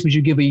advice would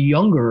you give a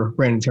younger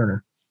Brandon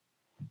Turner?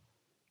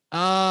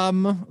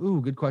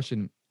 Good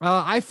question.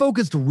 I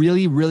focused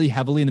really, really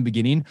heavily in the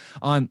beginning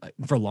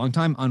for a long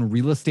time on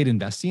real estate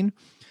investing,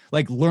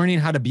 like learning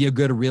how to be a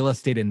good real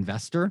estate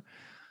investor.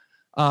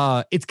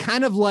 It's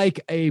kind of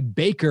like a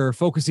baker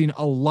focusing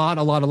a lot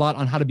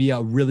on how to be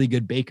a really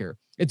good baker.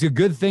 It's a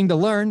good thing to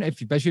learn,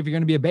 especially if you're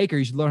going to be a baker,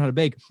 you should learn how to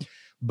bake.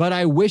 But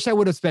I wish I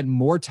would have spent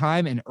more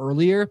time and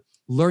earlier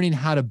learning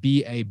how to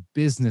be a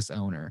business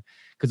owner,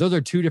 because those are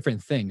two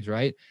different things,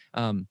 right?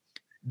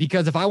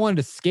 Because if I wanted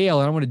to scale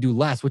and I want to do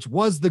less, which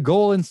was the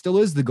goal and still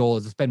is the goal,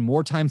 is to spend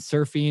more time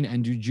surfing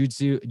and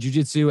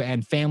jujitsu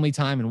and family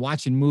time and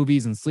watching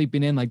movies and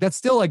sleeping in. Like that's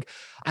still like,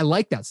 I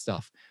like that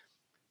stuff.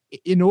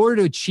 In order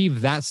to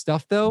achieve that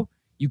stuff though,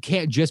 you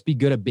can't just be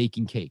good at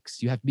baking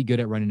cakes. You have to be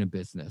good at running a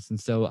business. And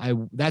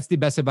so that's the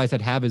best advice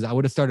I'd have is I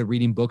would have started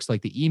reading books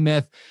like The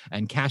E-Myth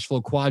and Cash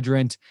Flow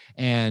Quadrant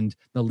and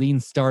The Lean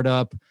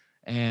Startup.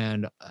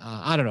 And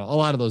I don't know, a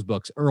lot of those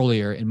books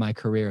earlier in my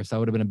career. So I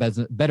would have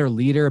been a better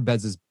leader,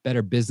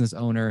 better business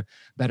owner,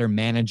 better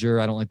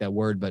manager. I don't like that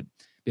word, but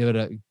be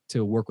able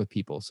to work with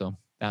people. So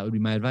that would be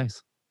my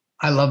advice.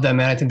 I love that,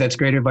 man. I think that's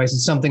great advice.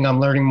 It's something I'm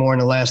learning more in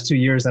the last 2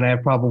 years than I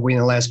have probably in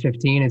the last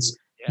 15. It's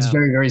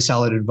very, very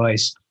solid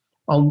advice.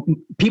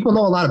 People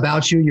know a lot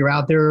about you. You're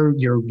out there,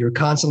 you're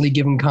constantly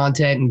giving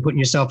content and putting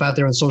yourself out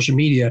there on social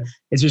media.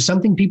 Is there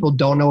something people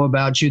don't know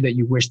about you that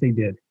you wish they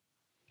did?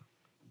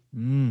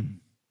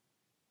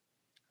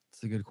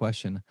 That's a good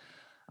question.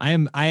 I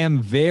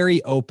am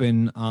very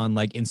open on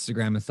like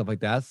Instagram and stuff like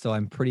that. So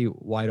I'm pretty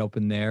wide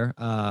open there.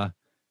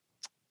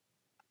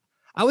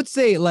 I would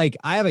say like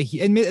I have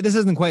and this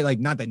isn't quite like,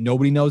 not that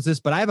nobody knows this,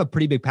 but I have a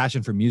pretty big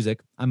passion for music.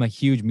 I'm a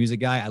huge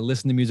music guy. I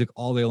listen to music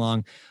all day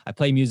long. I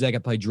play music. I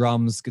play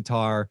drums,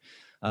 guitar,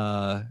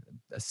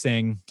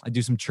 sing. I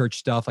do some church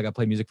stuff. Like I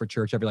play music for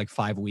church every like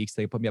 5 weeks.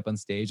 They put me up on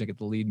stage. I get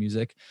to lead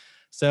music.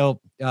 So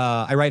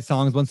I write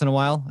songs once in a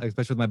while,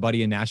 especially with my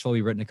buddy in Nashville.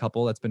 We've written a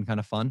couple. That's been kind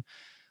of fun.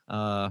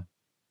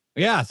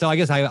 Yeah. So I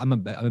guess I'm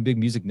a big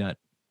music nut.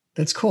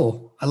 That's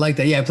cool. I like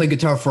that. Yeah, I played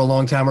guitar for a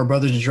long time. My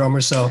brother's a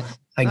drummer, so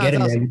I get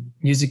it, awesome. Man.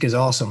 Music is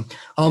awesome.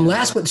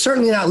 Last but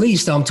certainly not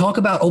least, talk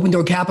about Open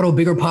Door Capital,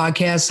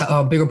 BiggerPockets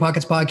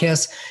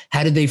podcast.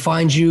 How did they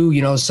find you?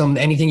 You know,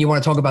 anything you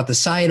want to talk about the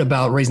site,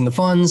 about raising the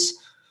funds?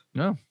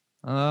 No.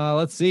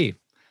 Let's see.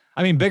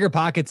 I mean,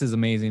 BiggerPockets is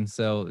amazing.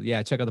 So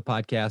yeah, check out the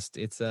podcast.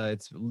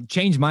 It's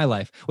changed my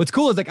life. What's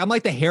cool is like, I'm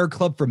like the hair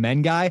club for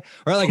men guy,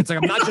 or like, it's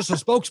like, I'm not just a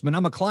spokesman,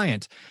 I'm a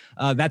client.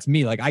 That's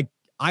me. Like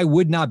I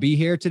would not be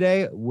here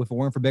today if it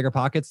weren't for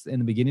BiggerPockets in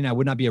the beginning. I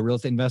would not be a real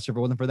estate investor if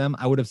it wasn't for them.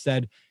 I would have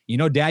said,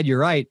 Dad, you're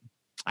right.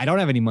 I don't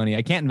have any money.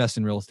 I can't invest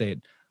in real estate.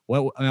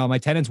 Well, my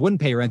tenants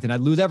wouldn't pay rent and I'd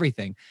lose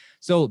everything.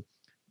 So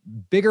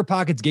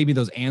BiggerPockets gave me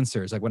those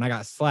answers. Like when I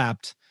got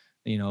slapped,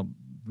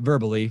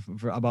 verbally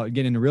about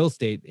getting into real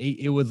estate,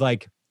 it was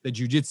like the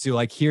jujitsu,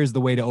 like, here's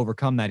the way to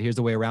overcome that. Here's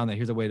the way around that.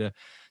 Here's the way to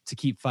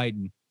keep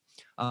fighting.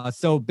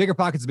 So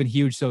BiggerPockets has been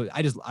huge. So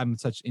I'm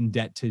such in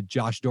debt to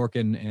Josh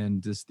Dorkin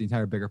and just the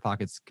entire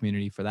BiggerPockets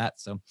community for that.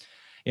 So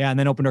yeah. And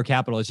then Open Door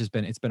Capital, it's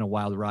been a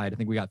wild ride. I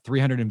think we got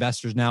 300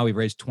 investors now. We've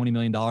raised $20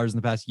 million in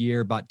the past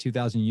year, about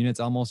 2,000 units,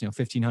 almost,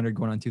 1,500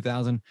 going on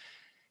 2,000.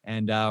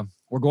 And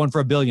we're going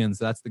for $1 billion.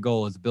 So that's the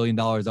goal, is $1 billion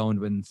owned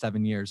within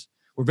 7 years.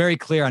 We're very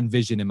clear on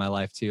vision in my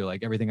life too.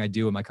 Like everything I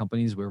do in my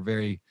companies, we're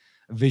very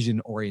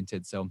vision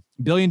oriented. So $1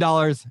 billion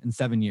in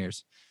 7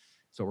 years.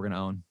 So we're going to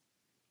own.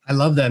 I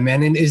love that,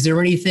 man. And is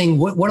there anything,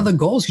 what other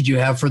goals could you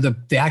have for the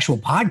actual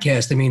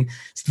podcast? I mean,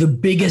 it's the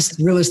biggest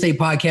real estate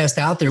podcast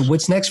out there.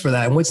 What's next for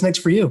that? And what's next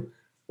for you?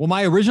 Well,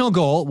 my original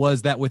goal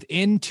was that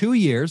within 2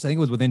 years, I think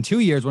it was within 2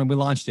 years when we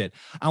launched it,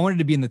 I wanted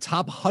to be in the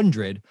top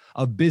 100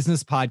 of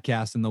business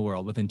podcasts in the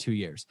world within 2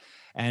 years.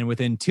 And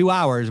within 2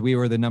 hours, we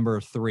were the number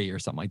 3 or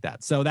something like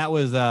that. So that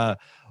was,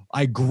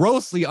 I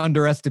grossly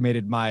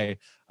underestimated the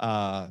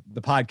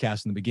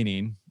podcast in the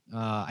beginning.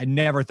 I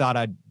never thought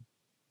I'd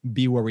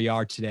be where we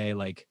are today.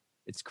 Like,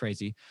 it's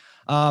crazy.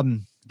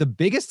 The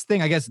biggest thing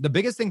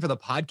for the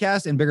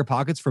podcast and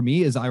BiggerPockets for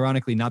me is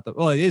ironically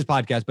it is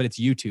podcast, but it's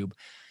YouTube.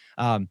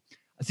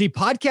 See,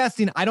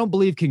 podcasting, I don't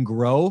believe can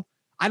grow.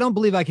 I don't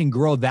believe I can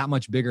grow that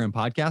much bigger in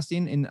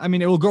podcasting. And I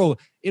mean, it'll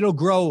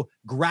grow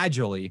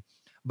gradually,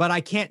 but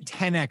I can't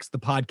 10x the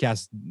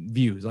podcast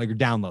views, like, or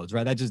downloads,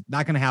 right? That's just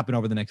not going to happen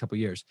over the next couple of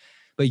years.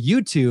 But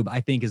YouTube,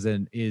 I think, is a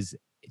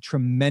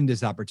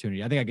tremendous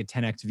opportunity. I think I get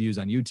 10x views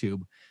on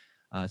YouTube.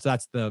 So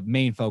that's the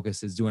main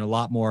focus, is doing a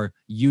lot more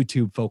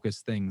YouTube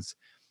focused things,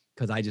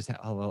 because I just have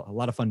a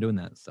lot of fun doing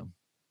that. So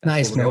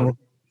nice, man.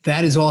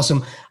 That is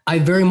awesome. I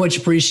very much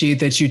appreciate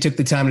that you took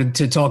the time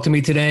to talk to me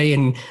today.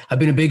 And I've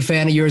been a big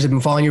fan of yours. I've been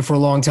following you for a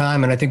long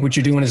time. And I think what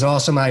you're doing is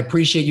awesome. I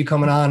appreciate you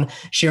coming on,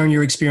 sharing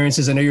your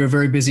experiences. I know you're a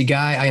very busy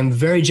guy. I am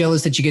very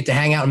jealous that you get to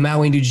hang out in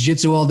Maui and do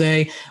jiu-jitsu all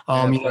day.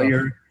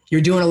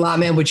 You're doing a lot,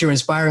 man, but you're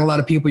inspiring a lot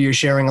of people. You're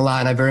sharing a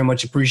lot, and I very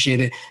much appreciate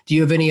it. Do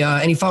you have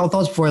any final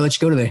thoughts before I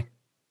let you go today?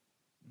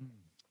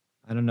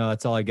 I don't know.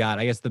 That's all I got.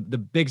 I guess the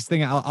biggest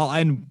thing I'll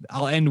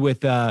end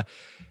with, I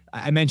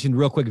mentioned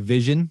real quick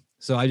vision.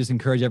 So I just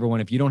encourage everyone,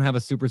 if you don't have a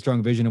super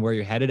strong vision of where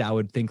you're headed, I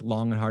would think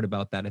long and hard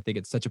about that. I think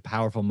it's such a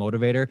powerful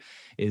motivator,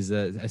 is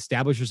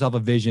establish yourself a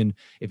vision.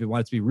 If it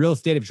wants to be real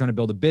estate, if you're trying to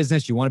build a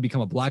business, you want to become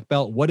a black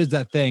belt, what is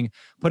that thing?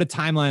 Put a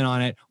timeline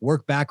on it,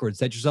 work backwards,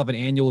 set yourself an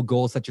annual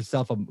goal, set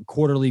yourself a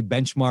quarterly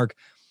benchmark,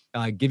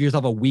 give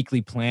yourself a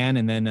weekly plan,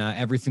 and then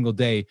every single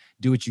day,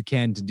 do what you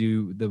can to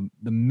do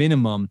the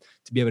minimum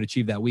to be able to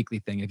achieve that weekly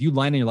thing. If you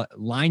line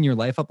your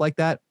life up like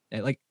that,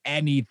 like,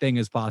 anything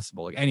is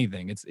possible, like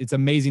anything. It's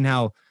amazing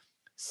how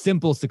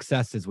simple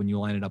success is when you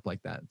line it up like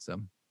that.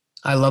 So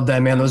I love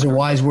that, man. Those are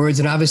wise words.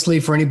 And obviously,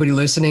 for anybody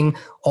listening,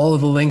 all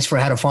of the links for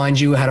how to find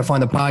you, how to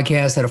find the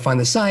podcast, how to find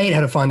the site, how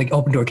to find the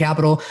Open Door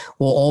Capital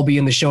will all be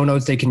in the show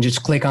notes. They can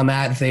just click on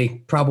that if they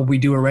probably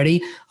do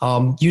already.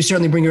 You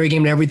certainly bring your A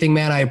game to everything,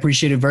 man. I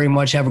appreciate it very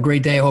much. Have a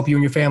great day. I hope you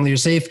and your family are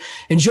safe.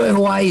 Enjoy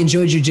Hawaii,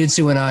 enjoy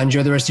jiu-jitsu, and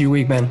enjoy the rest of your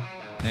week, man.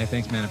 Hey,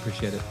 thanks, man. I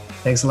appreciate it.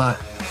 Thanks a lot.